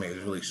today. Maybe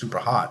it's really super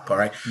hot, but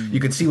right? You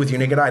could see with your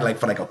naked eye like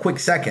for like a quick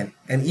second.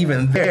 And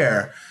even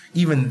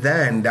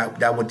then,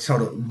 that would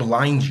sort of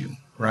blind you.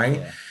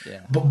 Right.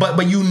 Yeah.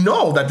 But you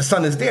know that the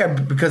sun is there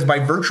because by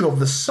virtue of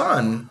the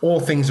sun, all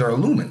things are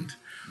illumined.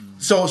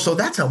 So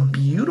that's a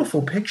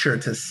beautiful picture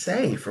to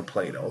say for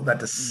Plato that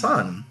the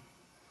sun,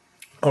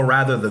 or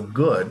rather the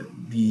good,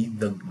 the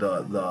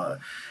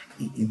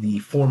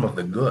form of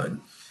the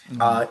good,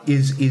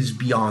 is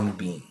beyond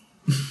being.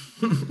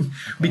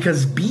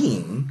 Because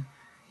being,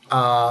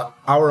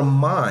 our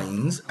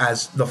minds,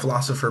 as the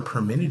philosopher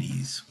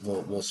Parmenides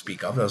will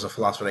speak of, there was a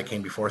philosopher that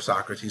came before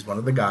Socrates, one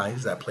of the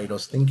guys that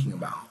Plato's thinking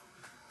about.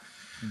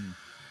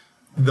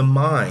 The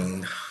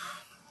mind,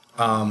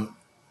 and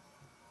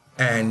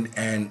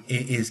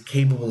it is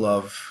capable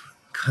of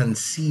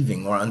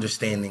conceiving or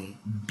understanding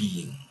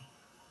being,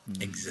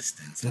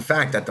 existence. In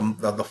fact, that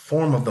the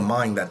form of the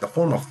mind, that the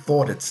form of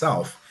thought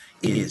itself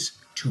is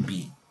to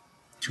be.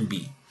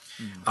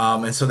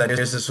 And so that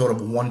there's this sort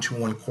of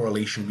one-to-one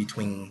correlation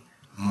between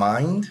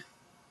mind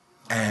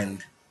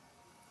and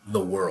the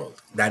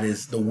world. That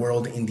is the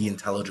world in the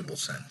intelligible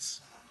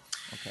sense.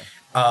 Okay.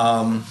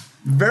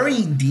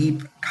 Very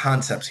deep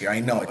concepts here.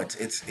 I know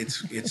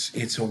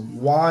it's a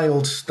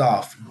wild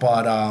stuff,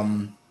 but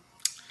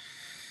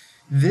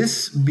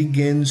this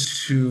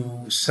begins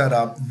to set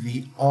up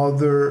the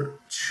other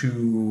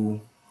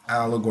two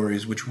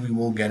allegories, which we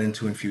will get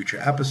into in future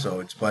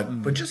episodes.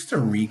 But just to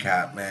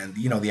recap, man,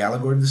 the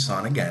allegory of the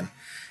sun, again,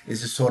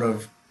 is a sort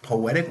of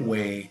poetic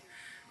way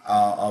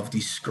of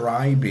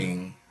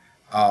describing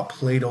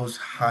Plato's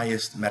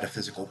highest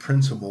metaphysical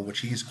principle,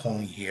 which he's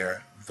calling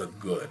here the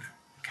good,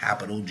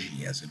 capital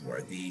G, as it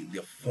were,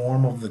 the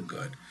form of the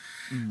good.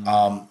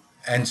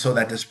 And so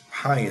that this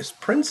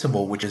highest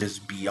principle, which is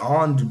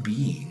beyond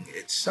being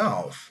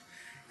itself,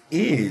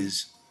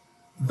 is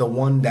the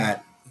one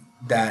that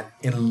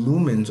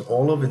illumines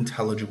all of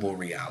intelligible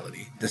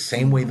reality, the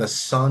same way the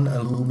sun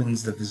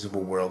illumines the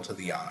visible world to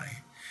the eye.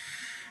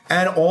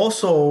 And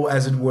also,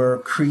 as it were,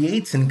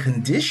 creates and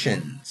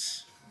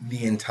conditions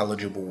the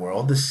intelligible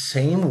world the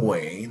same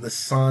way the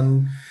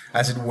sun,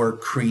 as it were,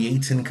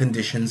 creates and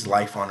conditions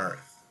life on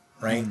earth,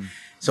 right?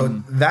 So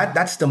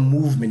that's the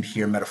movement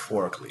here,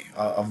 metaphorically,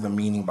 of the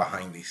meaning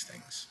behind these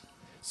things.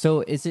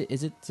 So is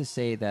it to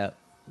say that,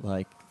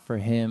 like, for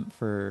him,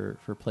 for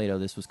Plato,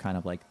 this was kind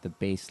of like the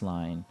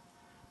baseline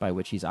by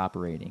which he's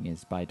operating,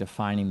 is by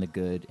defining the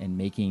good and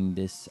making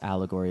this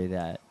allegory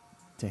that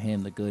to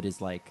him the good is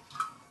like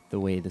the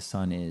way the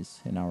sun is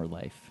in our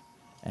life,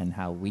 and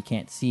how we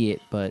can't see it,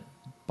 but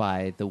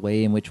by the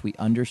way in which we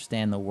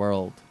understand the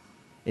world,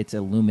 it's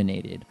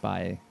illuminated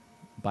by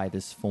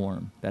this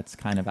form that's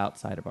kind of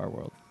outside of our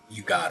world.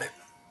 You got it.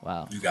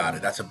 Wow. You got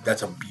it. That's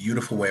a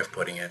beautiful way of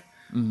putting it.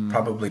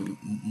 Probably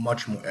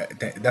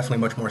definitely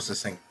much more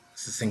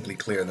succinctly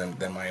clear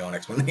than my own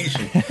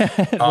explanation.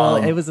 Well,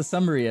 it was a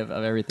summary of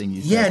everything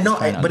you said. Yeah, no,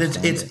 but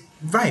it's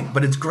right,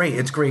 but it's great.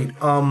 It's great.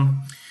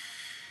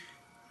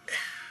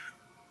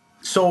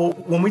 So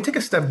when we take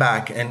a step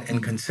back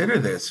and consider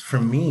this, for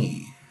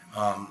me,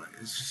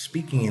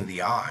 speaking in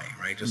the eye,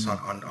 right, just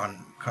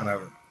on kind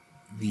of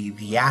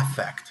the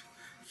affect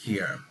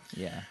here.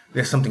 Yeah.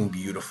 There's something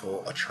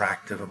beautiful,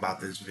 attractive about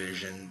this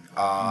vision.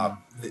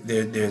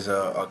 There's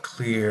a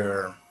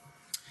clear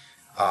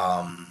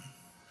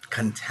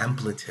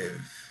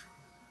contemplative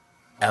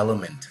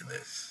element to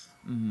this.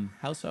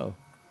 How so?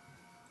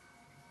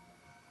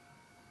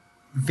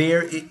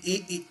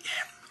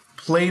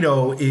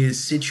 Plato is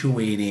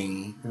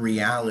situating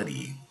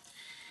reality,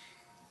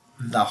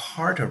 the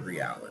heart of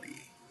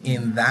reality,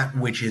 in that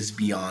which is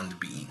beyond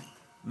being.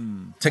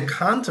 To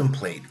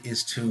contemplate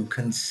is to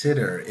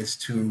consider, is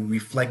to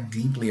reflect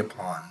deeply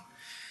upon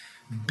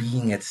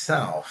being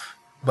itself,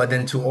 but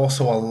then to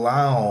also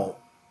allow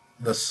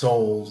the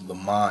soul, the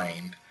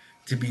mind,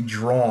 to be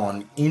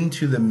drawn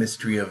into the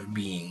mystery of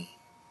being,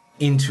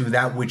 into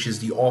that which is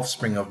the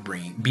offspring of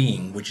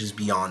being, which is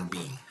beyond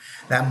being.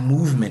 That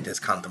movement is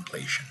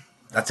contemplation.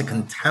 That's a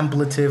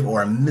contemplative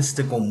or a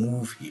mystical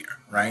move here,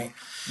 right?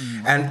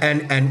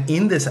 And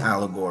in this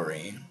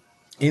allegory,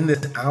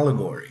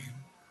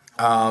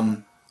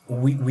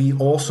 we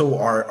also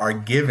are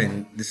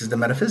given, this is the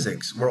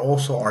metaphysics, we're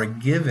also are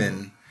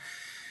given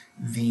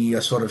the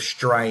sort of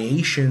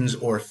striations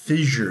or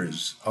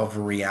fissures of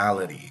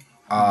reality.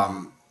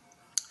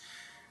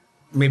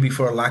 Maybe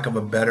for lack of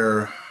a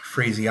better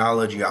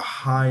phraseology, a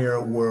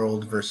higher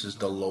world versus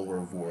the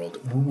lower world.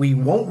 We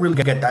won't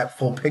really get that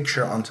full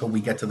picture until we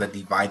get to the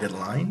divided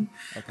line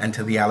and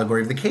to the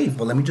allegory of the cave.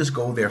 But let me just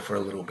go there for a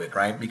little bit,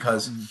 right?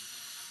 Because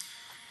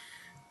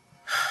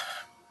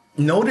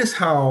notice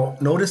how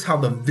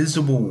the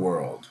visible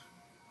world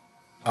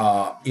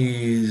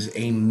is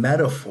a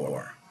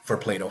metaphor for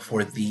Plato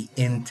for the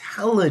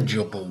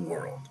intelligible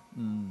world.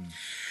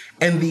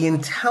 And the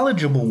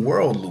intelligible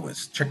world,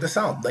 Lewis, check this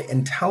out. The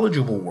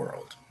intelligible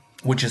world,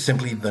 which is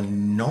simply the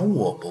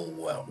knowable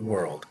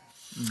world,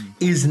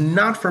 is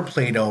not for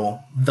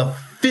Plato the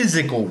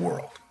physical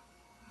world.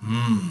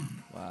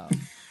 Wow.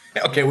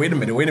 Okay, wait a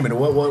minute. What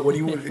do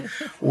you?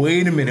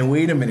 Wait a minute.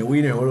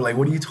 Like,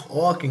 what are you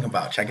talking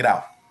about? Check it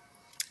out.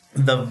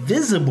 The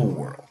visible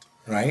world,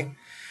 right?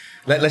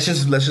 Let's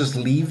just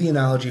leave the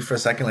analogy for a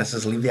second. Let's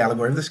just leave the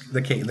allegory of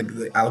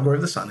the allegory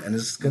of the sun, and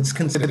let's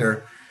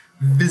consider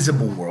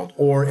visible world,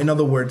 or in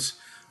other words,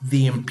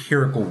 the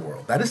empirical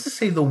world. That is to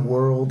say, the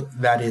world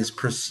that is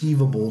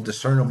perceivable,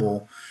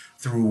 discernible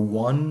through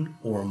one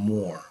or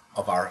more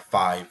of our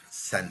five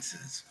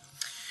senses.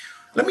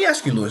 Let me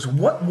ask you, Lewis,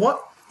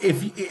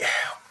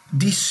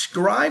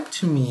 describe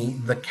to me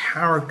the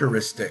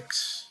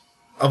characteristics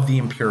of the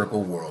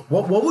empirical world.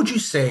 What would you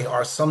say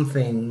are some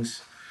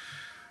things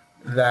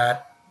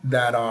that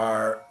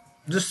are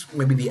just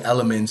maybe the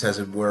elements, as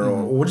it were,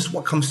 or just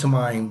what comes to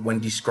mind when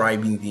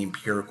describing the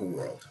empirical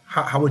world?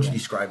 How would you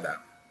describe that?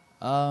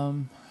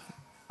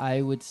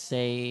 I would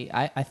say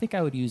I think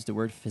I would use the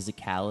word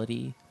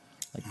physicality.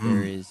 Like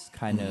there is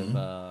kind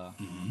of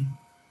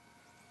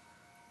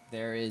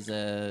there is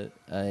a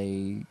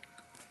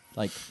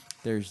like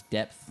there's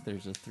depth.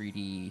 There's a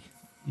 3D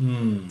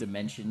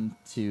dimension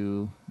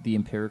to the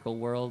empirical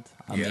world.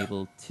 I'm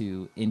able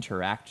to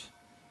interact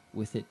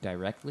with it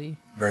directly.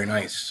 Very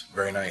nice.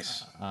 Very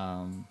nice.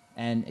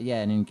 And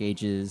yeah, it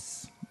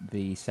engages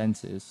the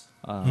senses,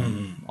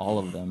 all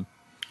of them.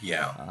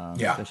 Yeah.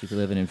 Especially if you're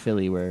living in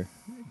Philly where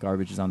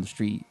garbage is on the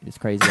street. It's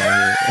crazy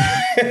out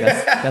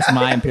here. That's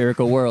my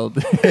empirical world.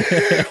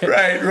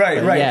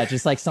 Right. Yeah,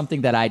 just like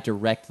something that I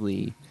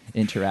directly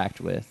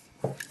interact with.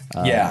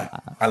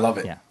 I love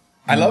it. Yeah.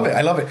 I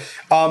love it.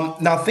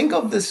 Now think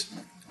of this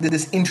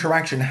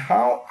interaction.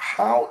 How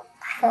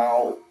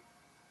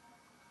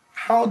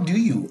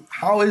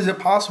is it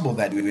possible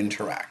that you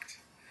interact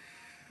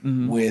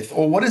with,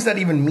 or what does that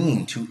even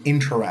mean to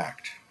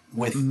interact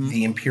with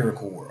the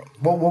empirical world?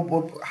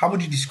 How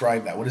would you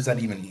describe that? What does that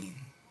even mean?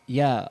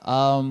 Yeah.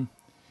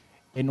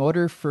 In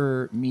order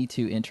for me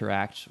to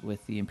interact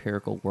with the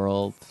empirical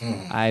world,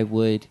 I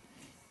would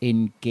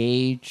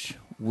engage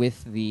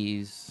with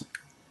these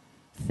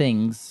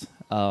things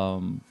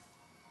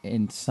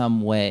in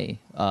some way.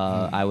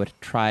 I would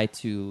try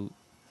to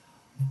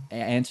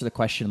answer the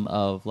question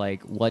of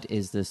like, what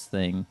is this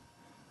thing?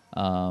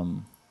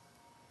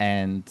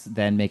 And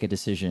then make a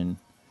decision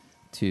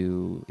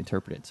to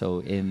interpret it.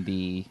 So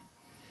in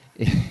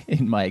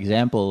my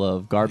example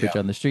of garbage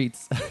on the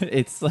streets,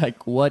 it's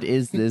like, what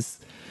is this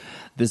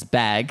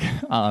bag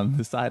on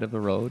the side of the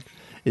road?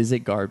 Is it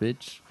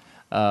garbage?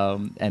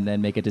 And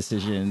then make a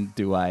decision.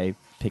 Do I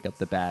pick up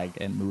the bag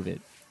and move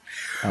it?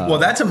 Well,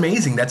 that's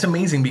amazing. That's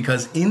amazing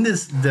because in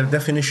the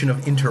definition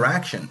of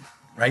interaction,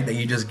 right, that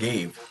you just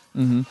gave,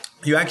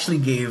 you actually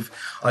gave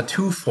a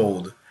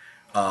twofold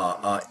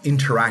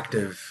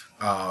interactive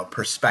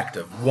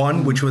perspective.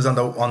 One, which was on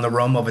the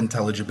realm of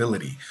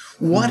intelligibility.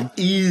 What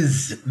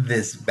is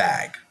this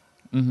bag?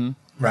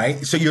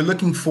 Right? So you're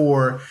looking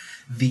for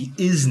the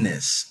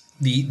isness,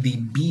 the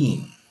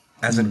being,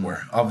 as it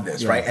were, of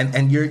this, right?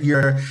 And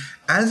you're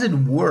as it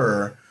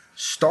were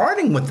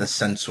starting with the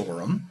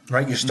sensorum,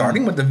 right? You're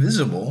starting with the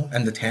visible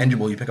and the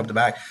tangible. You pick up the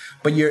bag,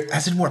 but you're,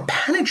 as it were,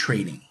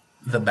 penetrating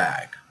the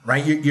bag,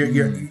 right?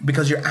 You're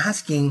because you're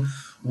asking,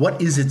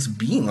 what is its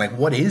being? Like,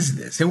 what is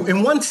this?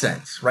 In one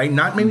sense, right?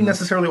 Not maybe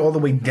necessarily all the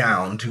way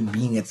down to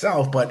being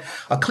itself, but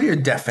a clear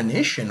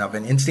definition of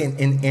an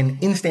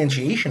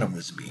instantiation of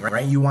this being,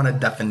 right? You want a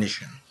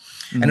definition.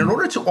 And in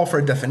order to offer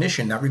a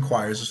definition, that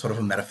requires a sort of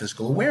a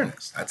metaphysical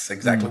awareness. That's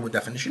exactly what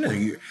definition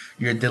is.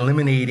 You're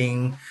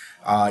delimiting,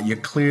 you're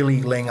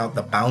clearly laying out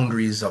the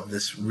boundaries of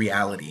this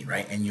reality,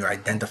 right? And you're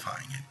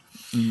identifying it.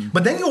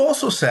 But then you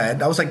also said,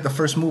 that was like the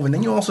first move, and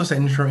then you also said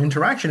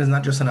interaction is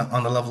not just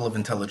on the level of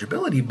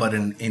intelligibility, but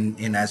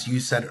in as you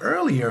said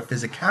earlier,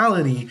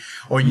 physicality,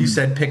 or you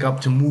said pick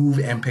up, to move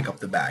and pick up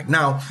the bag.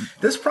 Now,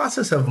 this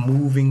process of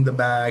moving the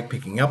bag,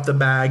 picking up the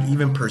bag,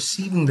 even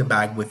perceiving the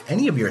bag with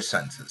any of your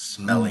senses,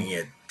 smelling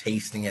it,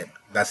 tasting it,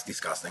 that's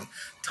disgusting,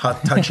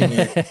 touching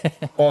it,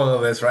 all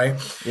of this,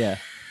 right? Yeah.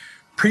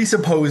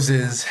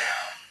 Presupposes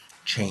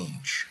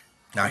change.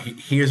 Now,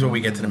 here's where we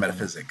get to the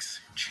metaphysics.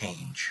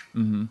 Change.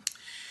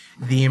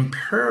 The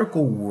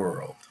empirical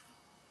world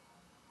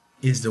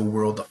is the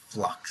world of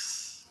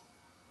flux.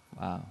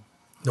 Wow.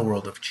 the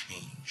world of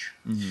change.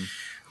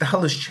 The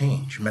hell is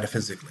change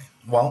metaphysically?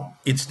 Well,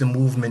 it's the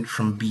movement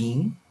from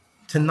being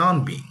to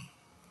non-being,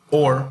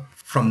 or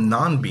from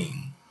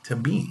non-being to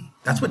being.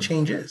 That's what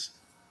change is.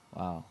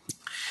 Wow.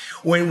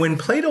 When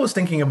Plato is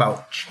thinking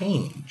about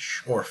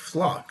change or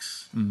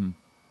flux,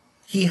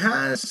 he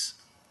has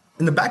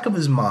in the back of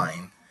his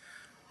mind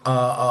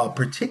a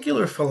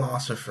particular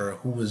philosopher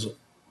who was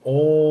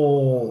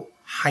all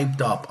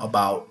hyped up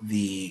about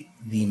the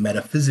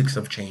metaphysics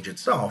of change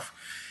itself,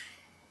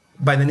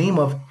 by the name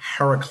of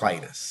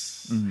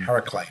Heraclitus.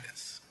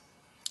 Heraclitus.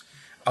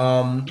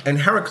 And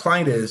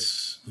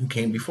Heraclitus, who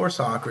came before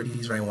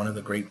Socrates, right, one of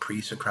the great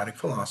pre-Socratic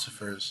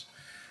philosophers,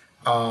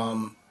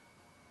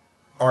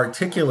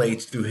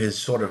 articulates through his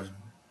sort of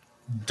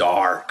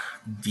dark,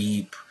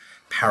 deep,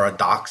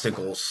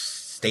 paradoxical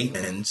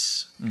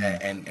statements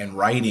and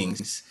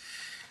writings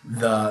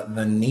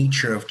the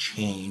nature of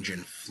change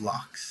and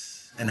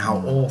flux, and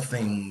how all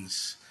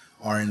things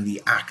are in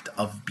the act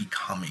of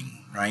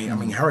becoming, right? I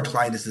mean,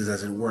 Heraclitus is,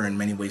 as it were, in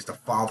many ways the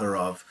father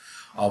of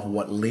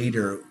what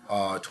later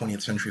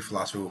 20th century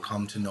philosophy will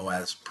come to know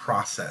as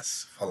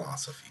process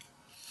philosophy.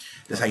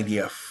 This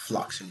idea of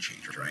flux and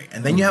change, right?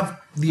 And then you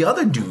have the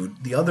other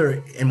dude,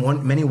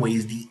 in many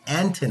ways, the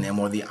antonym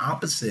or the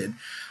opposite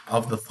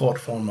of the thought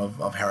form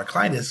of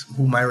Heraclitus,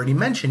 whom I already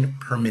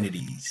mentioned,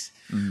 Parmenides,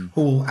 who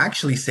will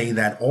actually say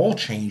that all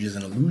change is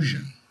an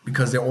illusion,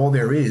 because all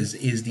there is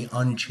the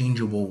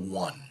unchangeable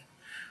one,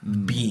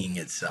 being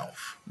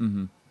itself.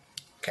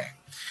 Okay.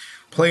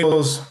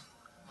 Plato's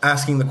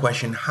asking the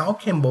question, how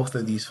can both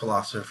of these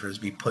philosophers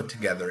be put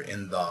together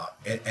in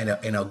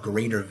a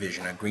greater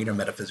vision, a greater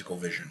metaphysical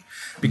vision?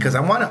 Because I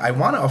want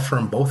to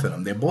affirm both of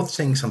them. They're both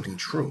saying something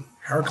true.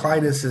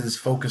 Heraclitus's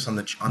focus on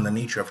the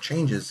nature of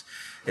changes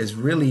is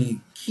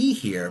really key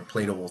here,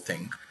 Plato will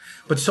think.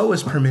 But so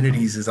is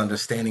Parmenides'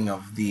 understanding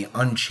of the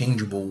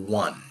unchangeable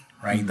one,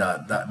 right?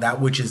 That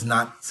which is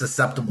not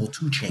susceptible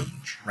to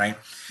change, right?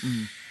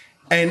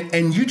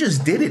 And you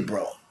just did it,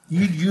 bro.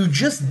 You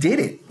just did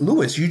it,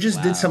 Lewis. You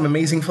just did some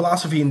amazing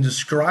philosophy in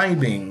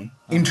describing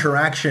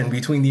interaction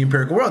between the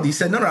empirical world. He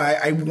said, no,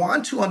 I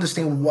want to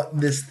understand what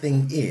this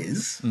thing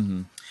is.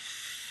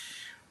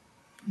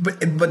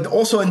 But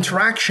also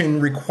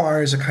interaction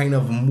requires a kind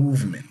of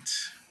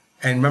movement.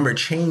 And remember,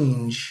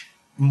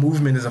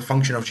 movement is a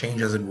function of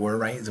change, as it were,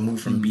 right? It's a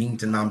move from being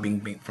to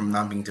non-being, from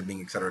non-being to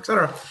being, et cetera, et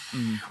cetera.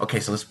 Okay,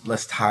 so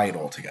let's tie it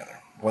all together.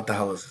 What the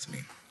hell does this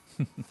mean?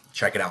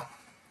 Check it out.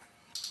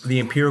 The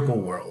empirical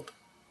world,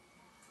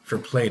 for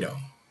Plato,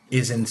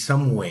 is in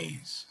some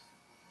ways,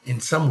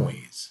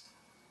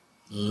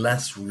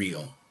 less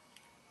real,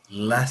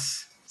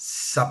 less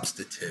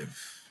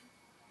substantive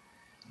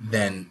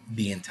than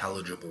the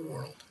intelligible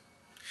world.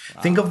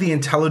 Wow. Think of the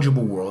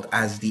intelligible world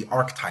as the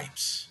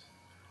archetypes,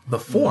 the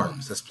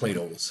forms, as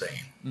Plato will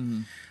say,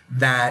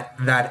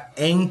 that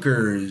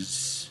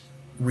anchors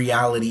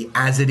reality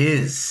as it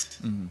is.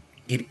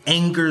 It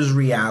anchors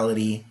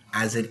reality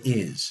as it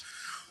is,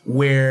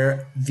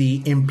 where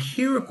the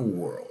empirical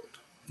world,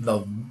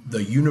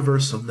 the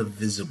universe of the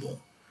visible,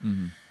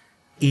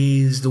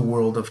 is the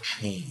world of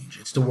change.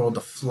 It's the world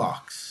of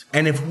flux.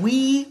 And if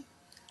we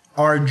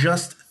are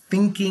just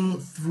thinking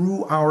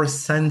through our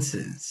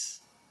senses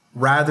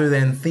rather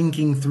than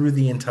thinking through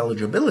the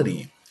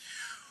intelligibility,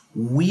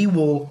 we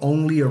will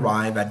only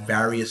arrive at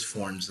various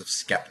forms of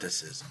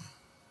skepticism.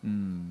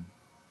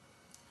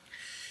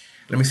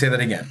 Let me say that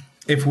again.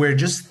 If we're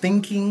just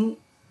thinking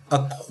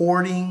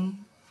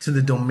according to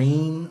the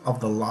domain of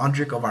the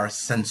logic of our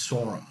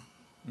sensorum,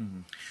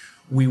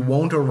 we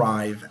won't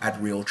arrive at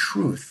real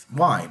truth.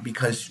 Why?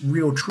 Because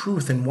real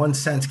truth, in one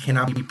sense,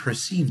 cannot be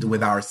perceived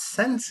with our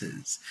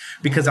senses,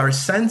 because our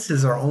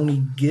senses are only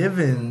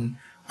given,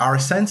 our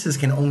senses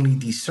can only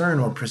discern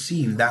or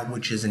perceive that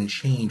which is in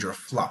change or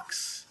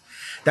flux.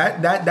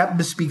 That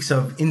bespeaks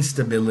of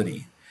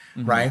instability,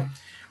 right?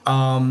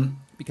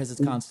 Because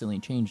it's constantly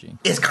changing.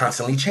 It's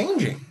constantly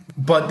changing.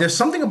 But there's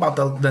something about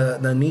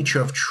the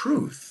nature of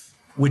truth,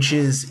 which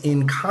is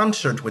in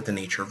concert with the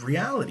nature of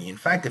reality. In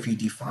fact, if you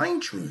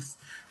define truth,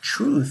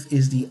 truth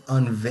is the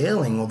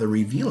unveiling or the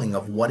revealing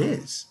of what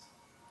is.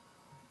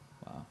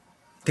 Wow.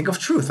 Think of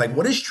truth. Like,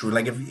 what is truth?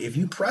 Like, if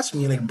you press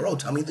me, like, bro,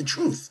 tell me the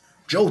truth.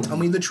 Joe, tell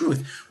me the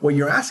truth. What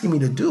you're asking me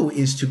to do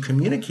is to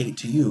communicate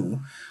to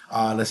you,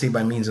 let's say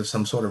by means of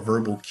some sort of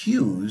verbal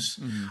cues,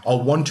 a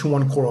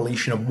one-to-one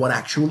correlation of what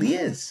actually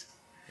is.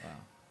 Wow.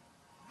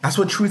 That's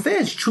what truth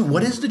is. Truth.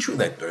 What is the truth?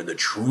 Like, the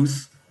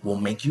truth will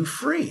make you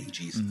free,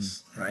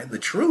 Jesus, right? The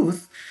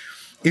truth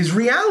is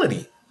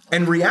reality,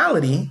 and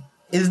reality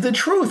is the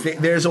truth.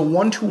 There's a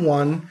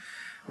one-to-one,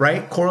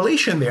 right,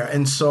 correlation there.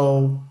 And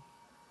so,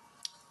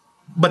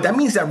 but that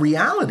means that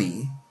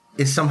reality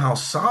is somehow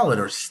solid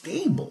or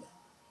stable.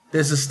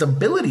 There's a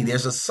stability,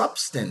 there's a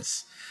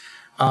substance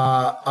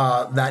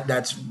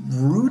that's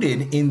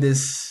rooted in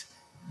this,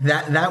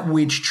 that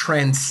which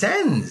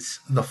transcends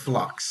the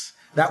flux,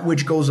 that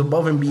which goes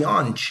above and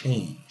beyond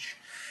change.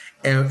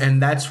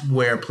 And that's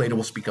where Plato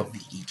will speak of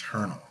the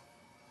eternal.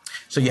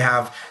 So you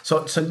have,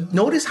 so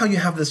notice how you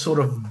have this sort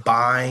of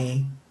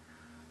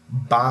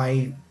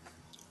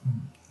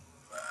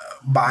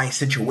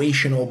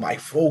bi-situational,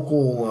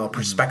 bifocal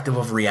perspective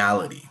of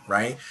reality,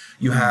 right?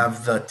 You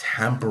have the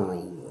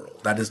temporal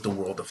world. That is the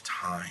world of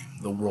time,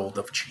 the world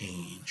of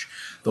change,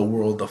 the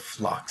world of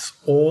flux.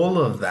 All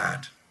of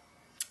that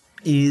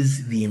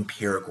is the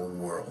empirical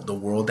world, the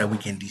world that we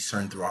can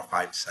discern through our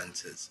five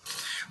senses.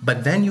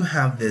 But then you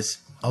have this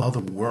other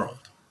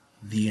world,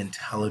 the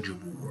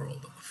intelligible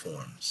world of the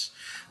forms,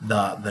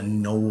 the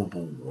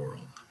knowable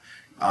world.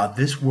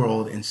 This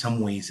world, in some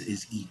ways,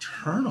 is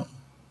eternal.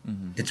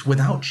 It's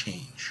without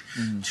change.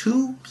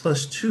 2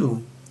 plus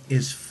 2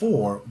 is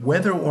 4,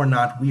 whether or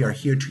not we are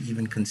here to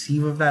even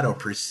conceive of that or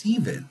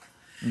perceive it.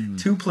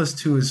 2 plus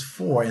 2 is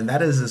 4, and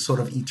that is a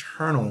sort of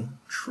eternal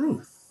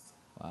truth.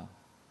 Wow.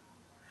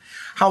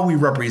 How we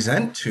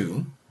represent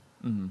 2,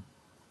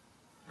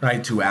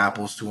 right, 2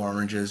 apples, 2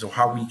 oranges, or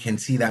how we can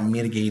see that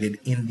mitigated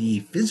in the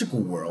physical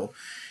world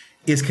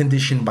is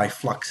conditioned by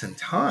flux and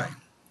time.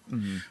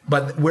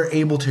 But we're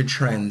able to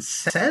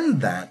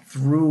transcend that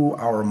through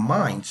our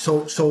mind.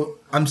 So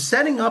I'm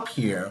setting up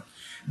here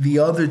the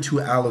other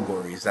 2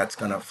 allegories that's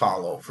going to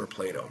follow for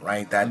Plato,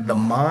 right? That the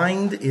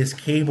mind is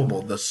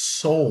capable, the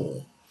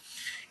soul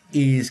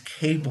is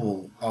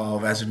capable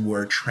of, as it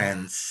were,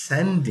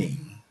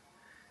 transcending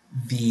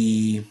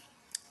the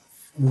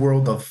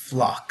world of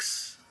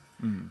flux.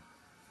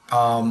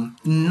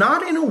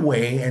 Not in a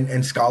way,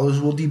 and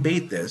scholars will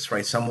debate this,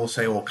 right? Some will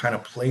say, well, kind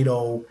of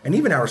Plato, and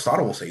even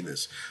Aristotle will say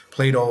this,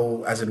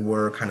 Plato, as it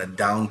were, kind of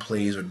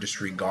downplays or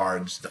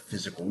disregards the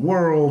physical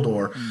world,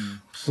 or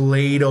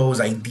Plato's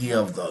idea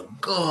of the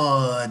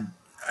good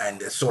and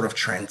the sort of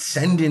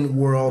transcendent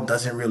world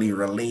doesn't really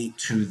relate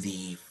to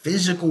the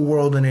physical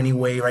world in any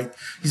way, right?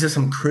 These are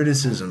some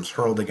criticisms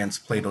hurled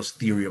against Plato's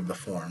theory of the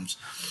forms.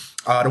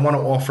 I don't want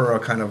to offer a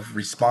kind of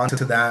response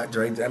to that,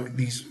 right? I mean,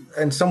 these,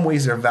 in some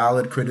ways, they're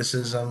valid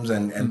criticisms,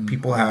 and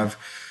people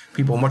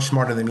much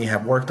smarter than me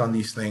have worked on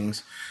these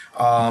things.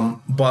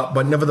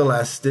 But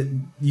nevertheless,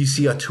 you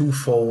see a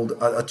two-tiered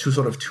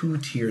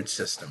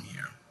system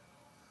here.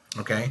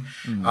 Okay,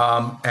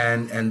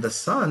 and the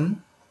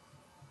sun,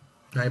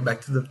 right?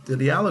 Back to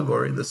the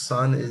allegory, the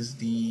sun is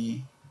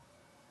the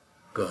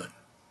good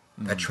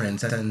that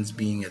transcends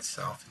being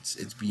itself.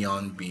 It's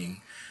beyond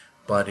being,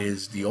 but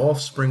is the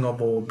offspring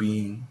of all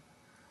being,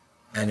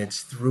 and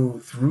it's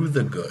through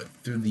the good,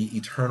 through the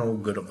eternal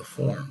good of the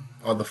form,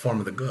 or the form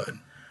of the good,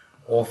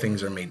 all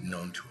things are made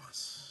known to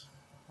us.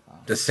 Wow.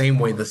 The same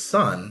way the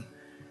sun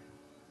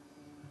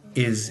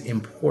is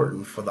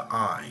important for the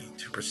eye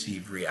to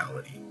perceive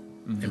reality,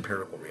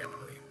 empirical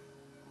reality.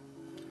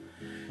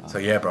 Wow. So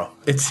yeah, bro,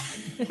 it's...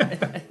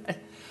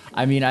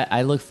 I mean,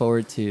 I look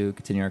forward to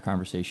continuing our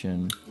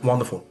conversation.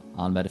 Wonderful.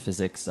 On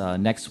metaphysics.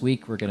 Next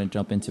week, we're going to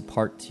jump into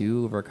part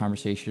 2 of our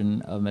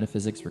conversation of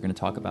metaphysics. We're going to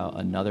talk about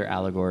another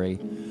allegory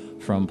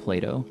from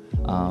Plato.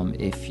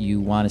 If you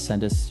want to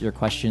send us your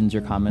questions,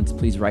 your comments,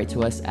 please write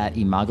to us at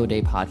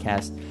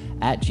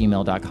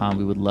imagodaypodcast@gmail.com.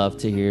 We would love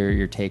to hear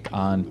your take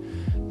on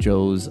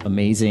Joe's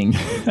amazing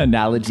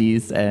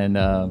analogies and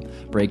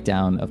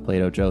breakdown of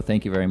Plato. Joe,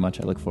 thank you very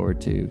much. I look forward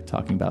to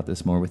talking about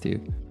this more with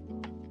you.